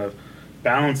of is kind of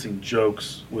balancing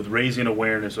jokes with raising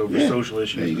awareness over Yeah, social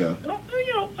issues. there you go.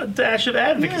 You know, a dash of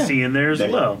advocacy in there as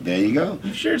well. There you go.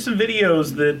 You've shared some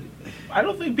videos that I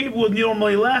don't think people would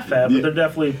normally laugh at, but Yeah. they're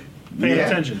definitely paying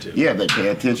attention to. Yeah, they pay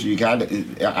attention. You got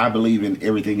to. I believe in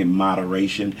everything in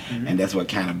moderation, Mm-hmm. and that's what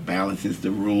kind of balances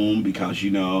the room. Because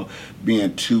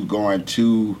going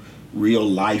too real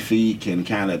lifey can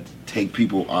kind of take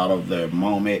people out of their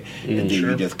moment, and then Sure.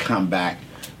 you just come back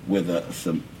with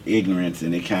some ignorance,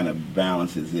 and it kind of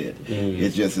balances it.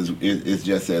 It's just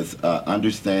as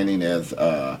understanding as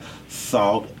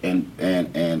salt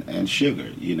and sugar.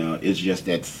 You know, it's just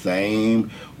that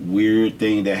same weird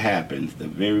thing that happens the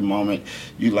very moment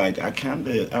you like. I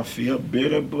feel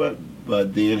bitter, but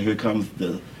then here comes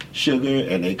the sugar,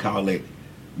 and they call it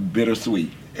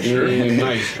bittersweet.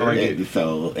 Nice. I like it.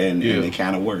 So and it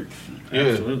kind of works. Yeah.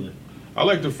 Absolutely. I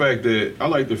like the fact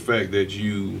that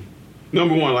you,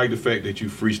 number one, I like the fact that you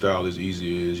freestyle as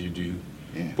easy as you do.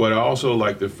 Yeah. But I also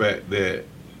like the fact that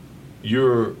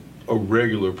you're a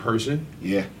regular person.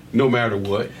 Yeah. No matter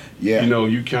what. Yeah. You know,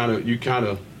 you kind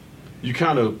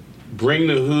of bring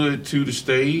the hood to the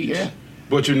stage. Yeah.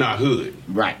 But you're not hood.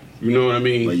 Right. You know what I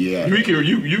mean? But yeah.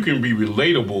 You can be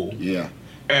relatable. Yeah.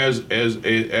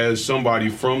 As somebody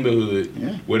from the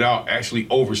hood without actually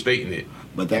overstating it.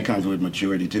 But that comes with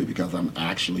maturity too, because I'm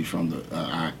actually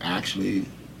I actually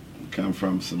come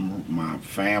from my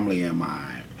family and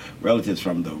my relatives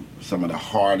from some of the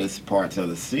hardest parts of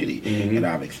the city, and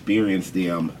I've experienced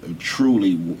them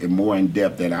truly more in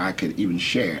depth than I could even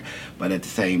share. But at the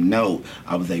same note,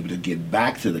 I was able to get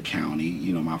back to the county.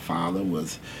 You know, my father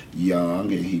was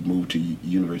young, and he moved to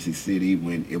University City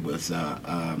when it was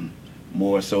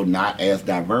more so not as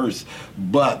diverse,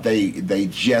 but they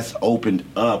just opened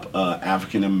up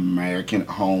African American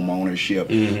home ownership.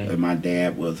 And my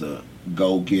dad was a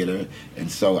go-getter, and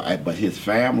so but his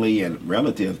family and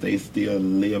relatives, they still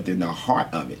lived in the heart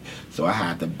of it. So I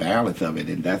had the balance of it,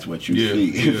 and that's what you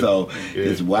see. So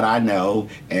it's what I know,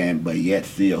 but yet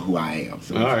still who I am.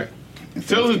 So all right,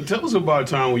 tell us about a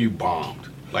time when you bombed,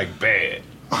 like bad.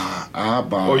 I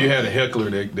bombed. Or you had a heckler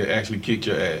that actually kicked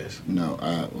your ass. No,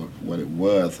 what it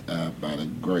was, by the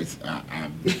grace, I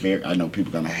know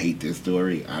people are going to hate this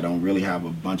story. I don't really have a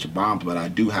bunch of bombs, but I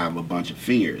do have a bunch of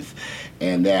fears.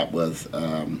 And that was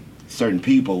certain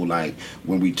people, like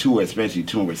when we tour, especially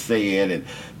touring with Sid and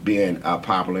being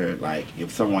popular, like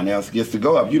if someone else gets to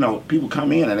go up, you know, people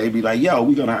come in and they be like, yo,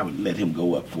 we're going to let him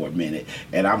go up for a minute,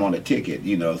 and I'm on a ticket,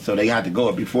 you know, so they had to go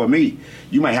up before me.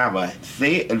 You might have a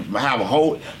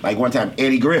whole, like one time,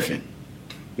 Eddie Griffin.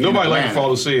 Nobody like to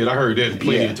follow Sid. I heard that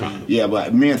plenty of times. Yeah,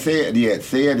 but me and Sid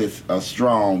is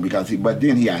strong because but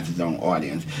then he has his own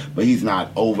audience, but he's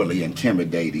not overly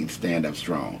intimidating, stand-up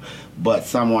strong. But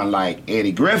someone like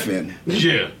Eddie Griffin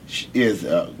is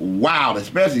wild,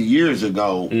 especially years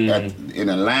ago in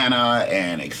Atlanta,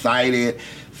 and excited.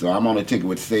 So I'm on a ticket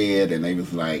with Sid, and they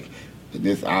was like,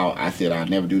 I said, I'll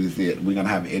never do this yet. We're going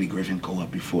to have Eddie Griffin go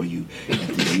up before you, and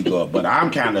then you go up. But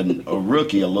I'm kind of a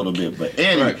rookie a little bit. But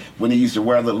Eddie, when he used to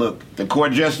wear the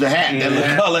court jester hat, that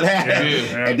little colored hat,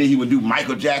 and then he would do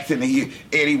Michael Jackson, and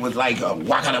Eddie was like,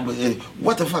 walking up,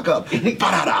 what the fuck up, and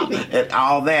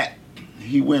all that.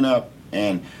 He went up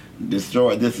and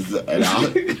destroyed he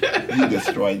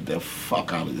destroyed the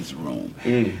fuck out of this room.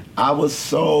 I was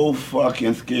so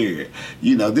fucking scared.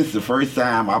 You know, this is the first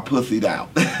time I pussied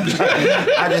out.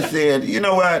 I just said, you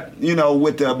know what,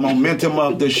 with the momentum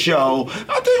of the show,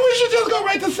 I think we should just go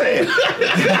right to say it.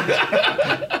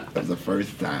 That was the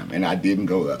first time, and I didn't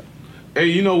go up. Hey,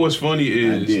 you know what's funny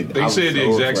is they said the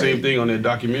exact afraid. same thing on that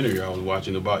documentary I was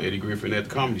watching about Eddie Griffin at the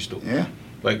Comedy Store. Yeah.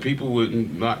 Like people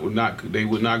would not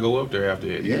go up there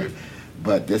after Eddie Griffin.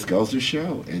 But this goes to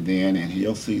show, and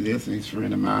he'll see this, and he's a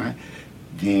friend of mine.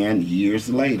 Then years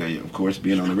later, of course,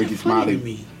 being on the Ricky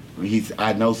Smiley,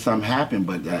 I know something happened,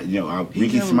 but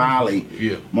Ricky Smiley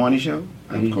morning show.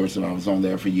 Of course, I was on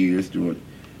there for years doing.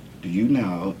 Do you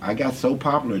know I got so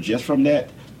popular just from that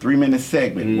 3-minute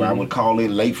segment where I would call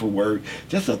in late for work,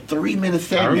 just a 3-minute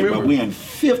segment, but we're in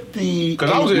 50 Because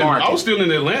I was still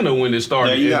in Atlanta when it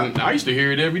started, and I used to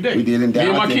hear it every day. We did in Dallas.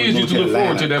 Me and my kids used to look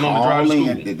forward to that on the drive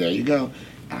to school. There you go.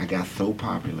 I got so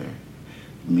popular.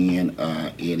 Me and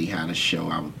Eddie had a show.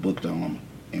 I was booked on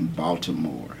in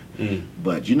Baltimore.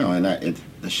 But, and it's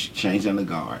the changing the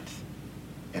guards.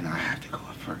 And I had to go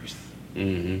up first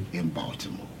in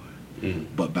Baltimore.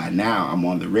 But by now, I'm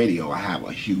on the radio. I have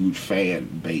a huge fan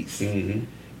base, and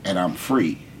I'm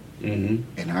free. And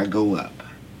I go up,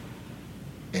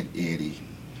 and Eddie,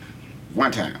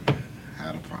 one time,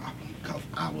 had a problem because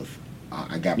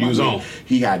I got my lick.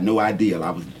 He had no idea I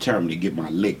was determined to get my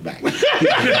lick back.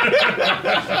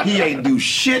 He ain't do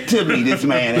shit to me, this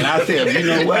man. And I said, you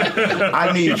know what?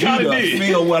 I need you to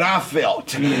feel what I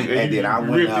felt. And then I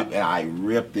went up and I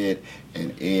ripped it.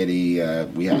 And Eddie,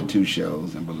 we had 2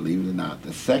 shows, and believe it or not,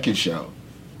 the second show,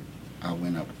 I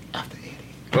went up after Eddie.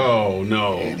 Oh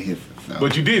no!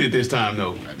 But you did it this time,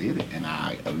 though. I did it, and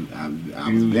I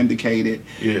was vindicated.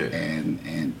 Yeah.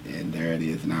 And there it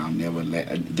is. And I'll never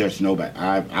let. There's nobody.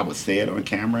 I would say it on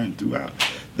camera and throughout.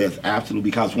 That's absolute,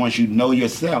 because once you know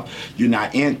yourself, you're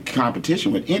not in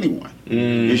competition with anyone.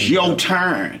 It's your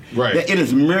turn. Right. It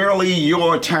is merely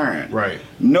your turn. Right.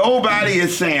 Nobody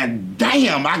is saying,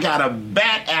 damn, I got a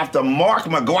bat after Mark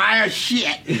McGuire.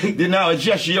 Shit. It's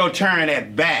just your turn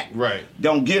at bat. Right.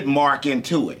 Don't get Mark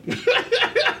into it.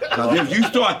 Because if you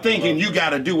start thinking you got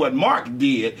to do what Mark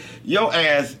did, your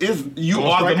ass is, you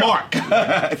are the Mark.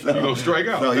 So, You're going to strike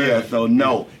out. So, yeah, so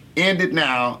no. End it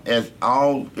now. As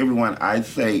everyone, I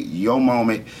say, your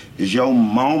moment is your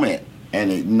moment,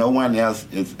 and no one else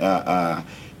is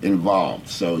involved.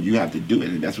 So you have to do it,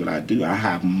 and that's what I do. I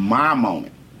have my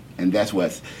moment, and that's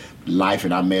what's life,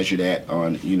 and I measure that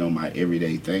on my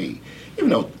everyday thing.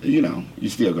 Even though you're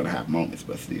still gonna have moments,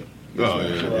 but still. Oh,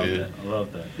 yeah, I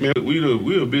love that. Man,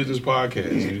 we're a business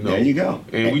podcast, There you go.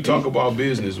 And we talk about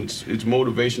business. It's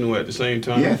motivational at the same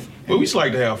time. Yes. But we just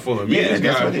like to have fun. Me and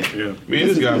that's what this it guy, is. me and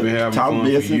this guy been having Talk fun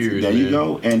business, for years. there man. you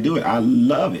go, and do it. I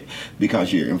love it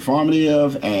because you're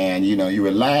informative and you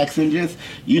relax and just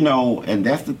and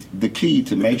that's the key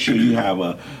to make sure you have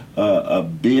a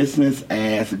business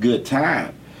as good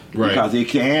time. Right. Because it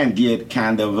can get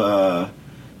kind of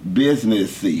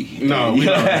businessy. No, we're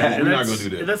not And going to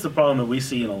do that. That's the problem that we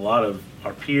see in a lot of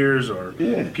our peers or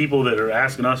people that are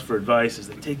asking us for advice, is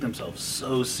they take themselves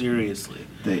so seriously.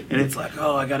 And it's like,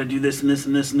 oh, I got to do this and this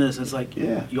and this and this. It's like,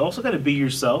 you also got to be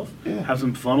yourself, have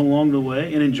some fun along the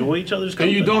way, and enjoy each other's And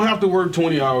company. you don't have to work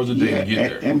 20 hours a day to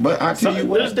get there. But I tell you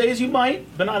what, There's days you might,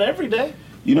 but not every day.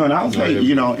 and I'll say,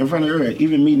 in front of her,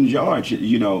 even meeting George,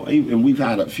 and we've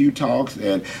had a few talks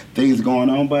and things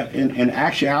going on, but in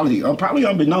actuality, probably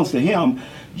unbeknownst to him,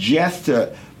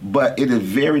 but it is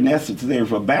very necessary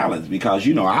for balance because,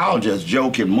 I'll just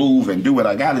joke and move and do what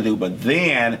I got to do, but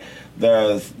then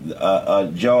there's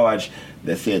George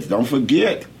that says, don't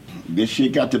forget, this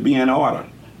shit got to be in order.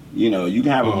 You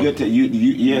can have a good time.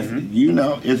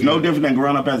 It's no different than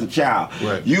growing up as a child.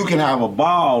 Right. You can have a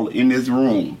ball in this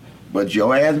room, but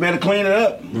your ass better clean it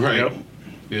up. Right. Yep.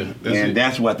 Yeah.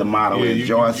 That's what the motto is.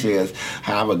 George says,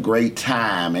 have a great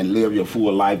time and live your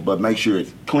full life, but make sure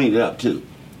it's clean it up too.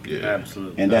 Yeah.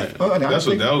 Absolutely. And that was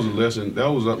a lesson. That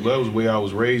was the way I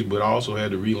was raised, but I also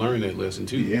had to relearn that lesson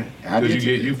too. Yeah, I Because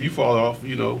did you fall off,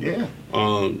 Yeah.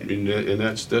 and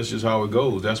that's just how it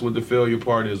goes. That's what the failure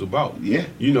part is about. Yeah.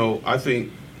 I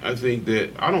think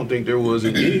that I don't think there was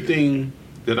anything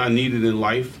that I needed in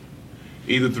life,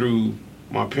 either through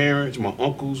my parents, my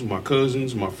uncles, my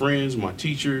cousins, my friends, my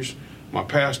teachers, my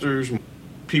pastors,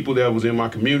 people that was in my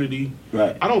community.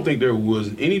 Right. I don't think there was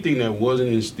anything that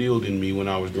wasn't instilled in me when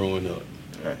I was growing up.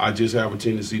 Right. I just have a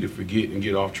tendency to forget and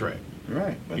get off track.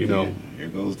 Right. But You know. here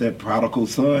goes that prodigal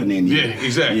son in you. Yeah,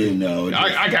 exactly.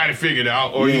 I got it figured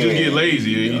out, or you just get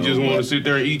lazy and you just want to sit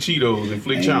there and eat Cheetos and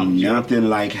flick Ain't challenge. nothing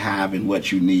like having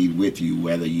what you need with you,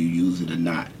 whether you use it or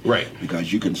not. Right.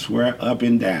 Because you can swear up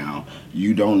and down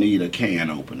you don't need a can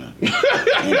opener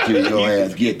until your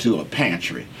ass get to a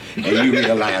pantry and you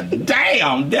realize,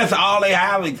 damn, that's all they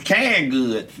have is canned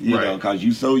goods. Right. Because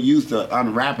you so used to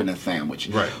unwrapping a sandwich.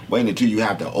 Right. Wait until you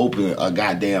have to open a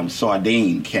goddamn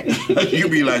sardine can. You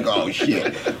be like, oh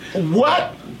shit,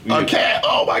 what? A can?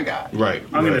 Oh my god. Right.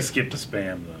 I'm going to skip the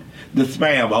spam, though. The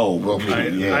spam. Oh, well, I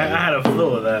yeah. had a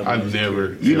flow of that. I've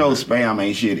never. Spam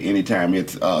ain't shit anytime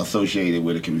it's associated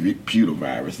with a computer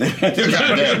virus. They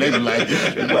be like,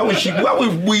 what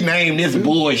would we name this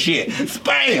bullshit?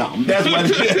 Spam. That's what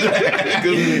it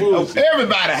is.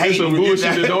 Everybody hates some bullshit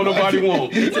that don't nobody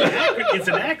want. It's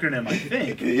an acronym, I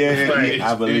think.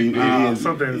 Yeah, I believe it is.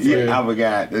 Something. Yeah, I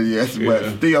forgot. Yes,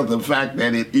 but still the fact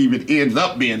that it even ends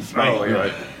up being spam. Oh, yeah.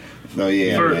 Right. So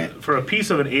yeah, man. For a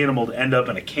piece of an animal to end up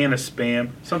in a can of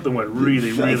spam, something went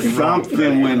really wrong.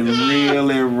 Something went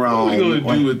really wrong. What are we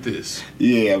gonna do with this?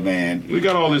 Yeah, man. We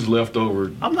got all this left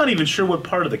over. I'm not even sure what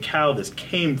part of the cow this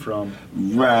came from.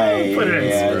 Right. Put it in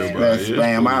Yeah, spam. that's Yeah,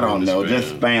 spam. I don't put it know. in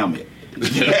Just spam it.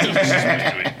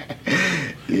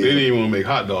 They didn't even want to make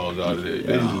hot dogs out of it.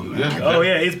 Oh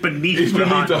yeah, it's beneath, It's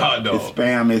beneath the hot The dog.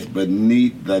 spam is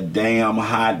beneath the damn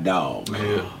hot dog.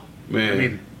 Yeah, man. I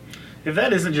mean, if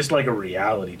that isn't just like a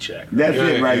reality check. That's Yeah,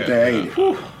 it right yeah, there, yeah. ain't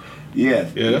it?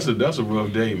 Yes. Yeah, that's a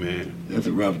rough day, man. That's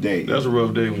a rough day. That's a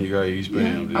rough day when you gotta eat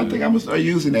spam. Dude. I think I'm gonna start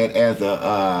using that as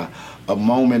a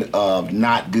moment of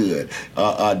not good.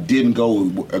 Didn't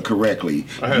go correctly.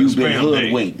 I had You've a been spam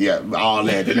hoodwinked. Yeah, all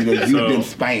that. You've been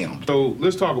spammed. So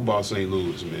let's talk about St.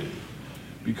 Louis, man.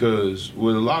 Because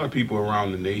what a lot of people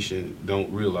around the nation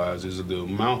don't realize is the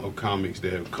amount of comics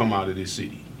that have come out of this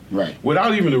city. Right.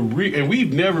 Without even and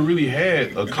we've never really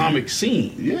had a comic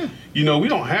scene. Yeah. We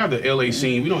don't have the LA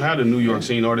scene, we don't have the New York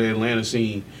scene or the Atlanta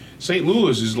scene. St.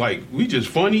 Louis is like, we just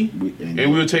funny and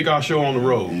we'll take our show on the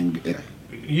road. And,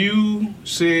 you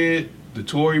said the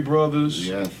Tory brothers,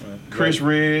 Yes. Chris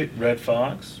Red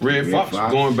Fox. Red Fox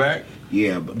going back,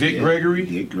 Yeah, but Dick Gregory.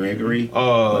 Dick Gregory.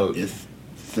 Uh, It's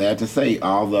sad to say,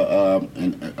 all the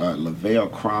Lavelle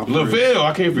Crawford. Lavelle,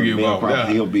 I can't forget Lavelle about Crawford, that.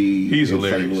 he'll be He's in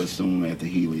hilarious. St. Louis soon at the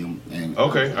Helium. And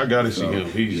Okay, I gotta see him. We'll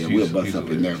He's bust up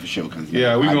in hilarious. there for sure. Cause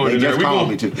Yeah, we going they in there. just We called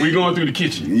me going, too. we going through the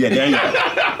kitchen. Yeah, there you go.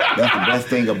 That's the best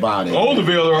thing about it.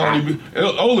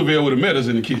 Oldeville would have met us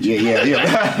in the kitchen. Yeah.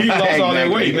 He lost all that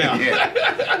weight now. Yeah.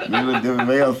 Remember,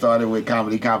 Lavelle started with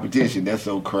comedy competition. That's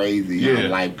so crazy Yeah. how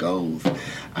life goes.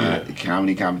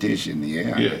 Comedy competition,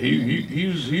 yeah. Yeah,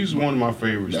 he's one of my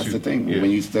favorites That's too. the thing. Yeah.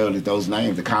 When you study those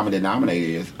names, the common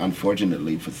denominator is,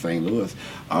 unfortunately for St. Louis,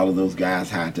 all of those guys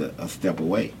had to step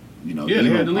away. You know, Yeah, they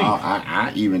had to leave.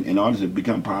 I even, in order to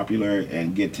become popular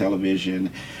and get television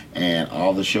and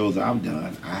all the shows I've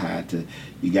done, I had to,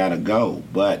 you got to go.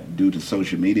 But due to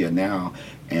social media now,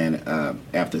 and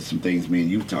after some things me and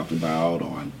you've talked about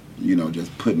on, you know,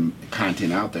 just putting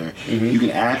content out there, you can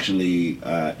actually,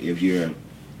 if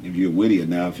you're witty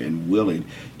enough and willing,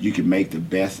 you can make the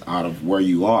best out of where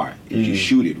you are if you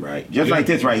shoot it right. Just like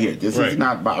this right here. This Right. is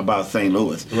not about St.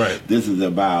 Louis. Right. This is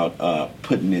about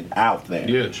putting it out there.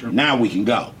 Yeah, sure. Now we can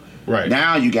go. Right.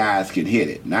 Now you guys can hit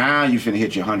it. Now you finna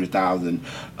hit your 100,000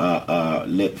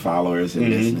 lit followers and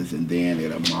listeners, and then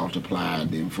it'll multiply. And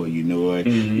then before you know it,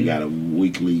 you got a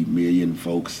weekly million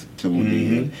folks tuned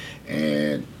in,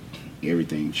 and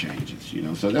everything changes, you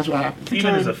know. So that's what happens.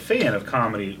 Even as a fan of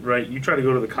comedy, right? You try to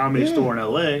go to the comedy store in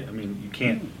LA. I mean, you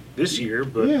can't this year,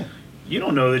 but Yeah. you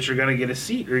don't know that you're going to get a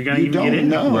seat or you're going to You even get don't in.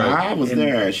 know. Right. I was And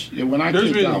there when I There's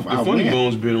kicked been off. the I Funny went.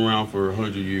 Bone's been around for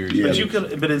 100 years. Yeah. But you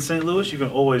could, but in St. Louis, you can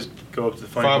always go up to the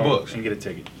Funny Bone $5 and get a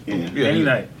ticket. Yeah. Yeah. Any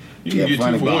night. You can Yeah, get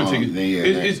Funny 2 for 1 Bone, ticket.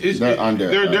 yeah, they're under,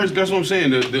 That's what I'm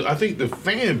saying. I think the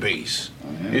fan base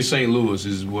in St. Louis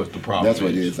is what the problem That's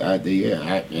what it is.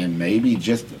 And maybe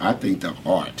just, I think the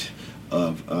art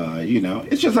of, you know,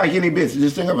 it's just like any business.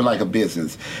 Just think of it like a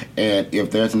business. And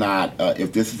if there's not,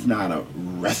 if this is not a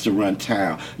restaurant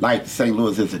town, like St.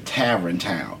 Louis is a tavern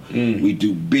town. We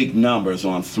do big numbers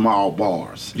on small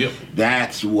bars. Yep.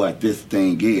 That's what this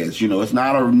thing is. You know, it's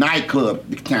not a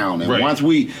nightclub town. And Right. once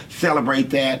we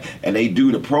celebrate that and they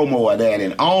do the promo of that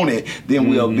and own it, then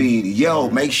we'll be, yo,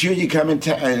 make sure you come in.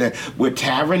 We're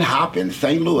tavern hopping,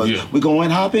 St. Louis. Yeah. We're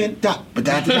going hopping,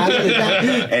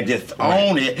 and just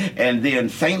own it. And then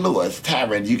St. Louis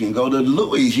tavern, you can go to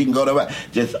Louis, you can go to,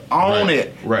 just own Right.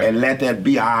 it, Right. and let that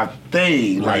be our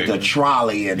thing, like Right. the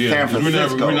trolley in Yeah, San 'cause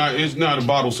Francisco. it's not a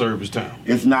bottle service town.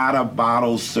 It's not a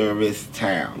bottle service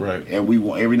town. Right. And we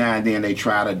want, every now and then they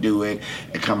try to do it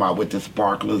and come out with the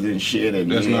sparklers and shit.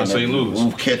 And That's then not St. Louis.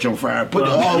 We'll catch on fire. Put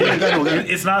Well, we got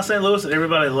It's not St. Louis.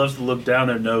 Everybody loves to look down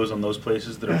their nose on those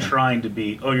places that are trying to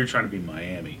be. Oh, you're trying to be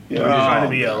Miami. Yeah. Or you're trying to Oh,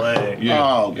 be God. LA. Yeah.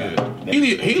 Oh, yeah. God.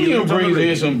 Helium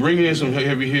bringing in some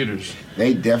heavy hitters.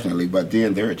 They definitely, but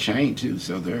then they're a chain too,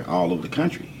 so they're all over the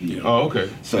country. You know? Oh, okay.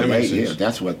 So that makes sense.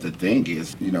 that's what the thing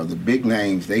is. You know, the big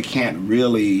names, they can't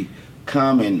really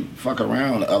come and fuck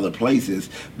around other places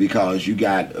because you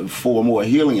got 4 more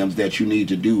heliums that you need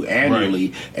to do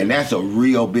annually, and that's a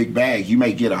real big bag. You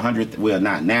may get 100, well,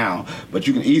 not now, but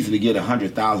you can easily get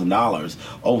 $100,000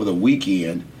 over the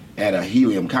weekend at a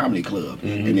Helium Comedy Club.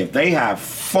 And if they have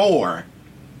 4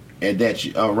 and that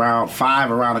around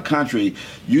 5 around the country,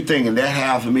 you thinking that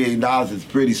 $500,000 is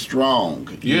pretty strong.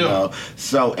 You Yeah. know?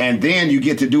 So, and then you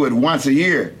get to do it once a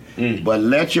year. But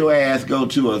let your ass go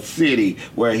to a city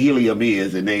where Helium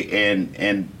is and they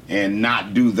and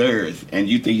not do theirs, and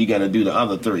you think you got to do the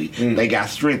other 3. They got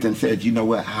strength and said, you know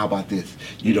what? How about this?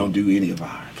 You don't do any of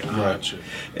ours. Right.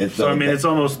 And So I mean, it's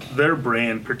almost their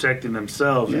brand protecting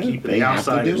themselves and Yeah, keeping they the have to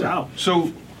do outsiders it. out.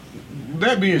 So,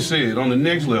 that being said, on the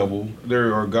next level,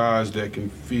 there are guys that can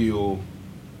fill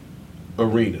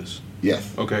arenas,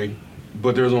 yes, okay?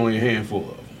 But there's only a handful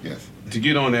of them. yes. To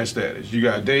get on that status, you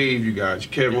got Dave, you got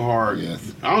Kevin Hart.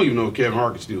 Yes. I don't even know if Kevin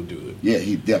Hart can still do it. Yeah,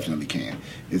 he definitely can.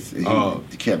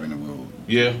 Kevin will.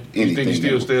 Yeah? You think he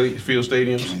still fill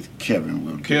stadiums? Kevin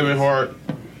will. do Kevin it. Hart.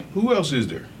 Who else is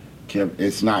there?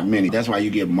 It's not many. That's why you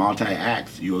get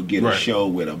multi-acts. You'll get a Right. show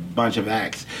with a bunch of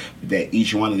acts that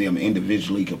each one of them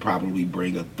individually could probably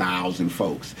bring 1,000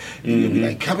 folks. And you'll be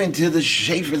like, come into the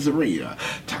Schaefer's Arena.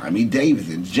 Tommy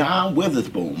Davidson, John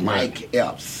Witherspoon, Mike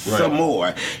Epps, Right. some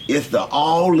more. It's the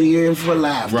All In for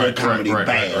Laughter Right, comedy right,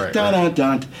 band. right. Dun, dun,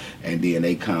 dun. And then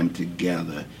they come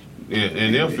together. Yeah,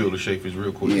 and they'll fill the Schaefer's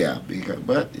real quick. Yeah,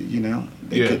 but you know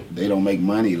Yeah. they don't make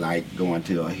money like going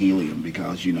to a Helium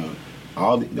because you know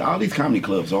all these comedy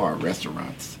clubs are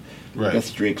restaurants. Right. That's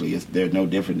strictly, they're no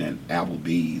different than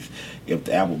Applebee's. If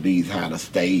the Applebee's had a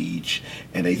stage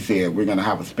and they said, we're going to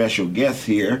have a special guest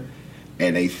here,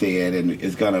 and they said, and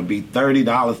it's going to be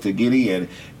 $30 to get in,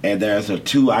 and there's a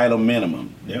 2-item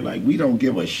minimum. They're like, we don't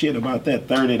give a shit about that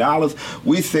 $30.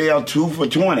 We sell 2 for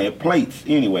 $20 plates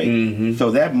anyway. Mm-hmm.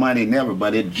 So that money never,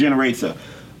 but it generates a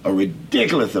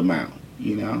ridiculous amount.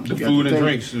 You know, The food and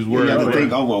drinks is where you got to it's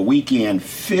think at. over a weekend,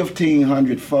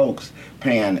 1,500 folks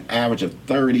paying an average of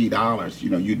 $30. You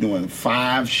know, you're doing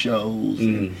 5 shows.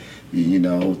 And, you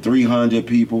know, 300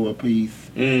 people a piece.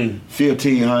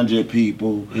 1,500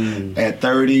 people at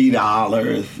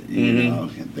 $30. You know,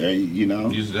 there. You know,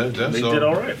 They did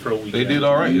all right for a weekend. They did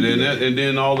all right, Yeah. and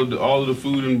then all of the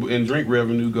food and drink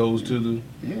revenue goes to the.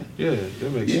 Yeah.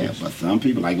 That makes Yeah, sense. but some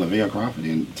people like Lavelle Crawford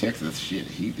in Texas, shit,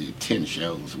 he did 10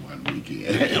 shows one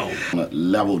weekend.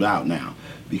 Leveled out now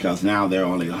because now they're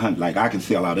only 100. Like I can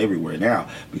sell out everywhere now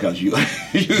because you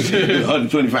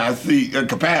 125 seat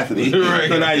capacity. Right.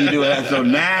 So now you do that. So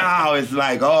now it's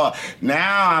like, oh,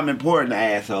 now I'm important,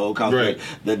 asshole, because Right.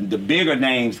 the bigger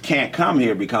names can't come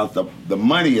here because the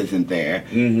money isn't there.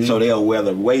 So they'll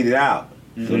wait it out.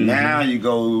 So now you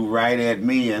go right at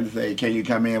me and say, can you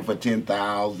come in for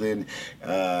 $10,000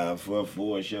 for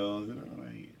 4 shows?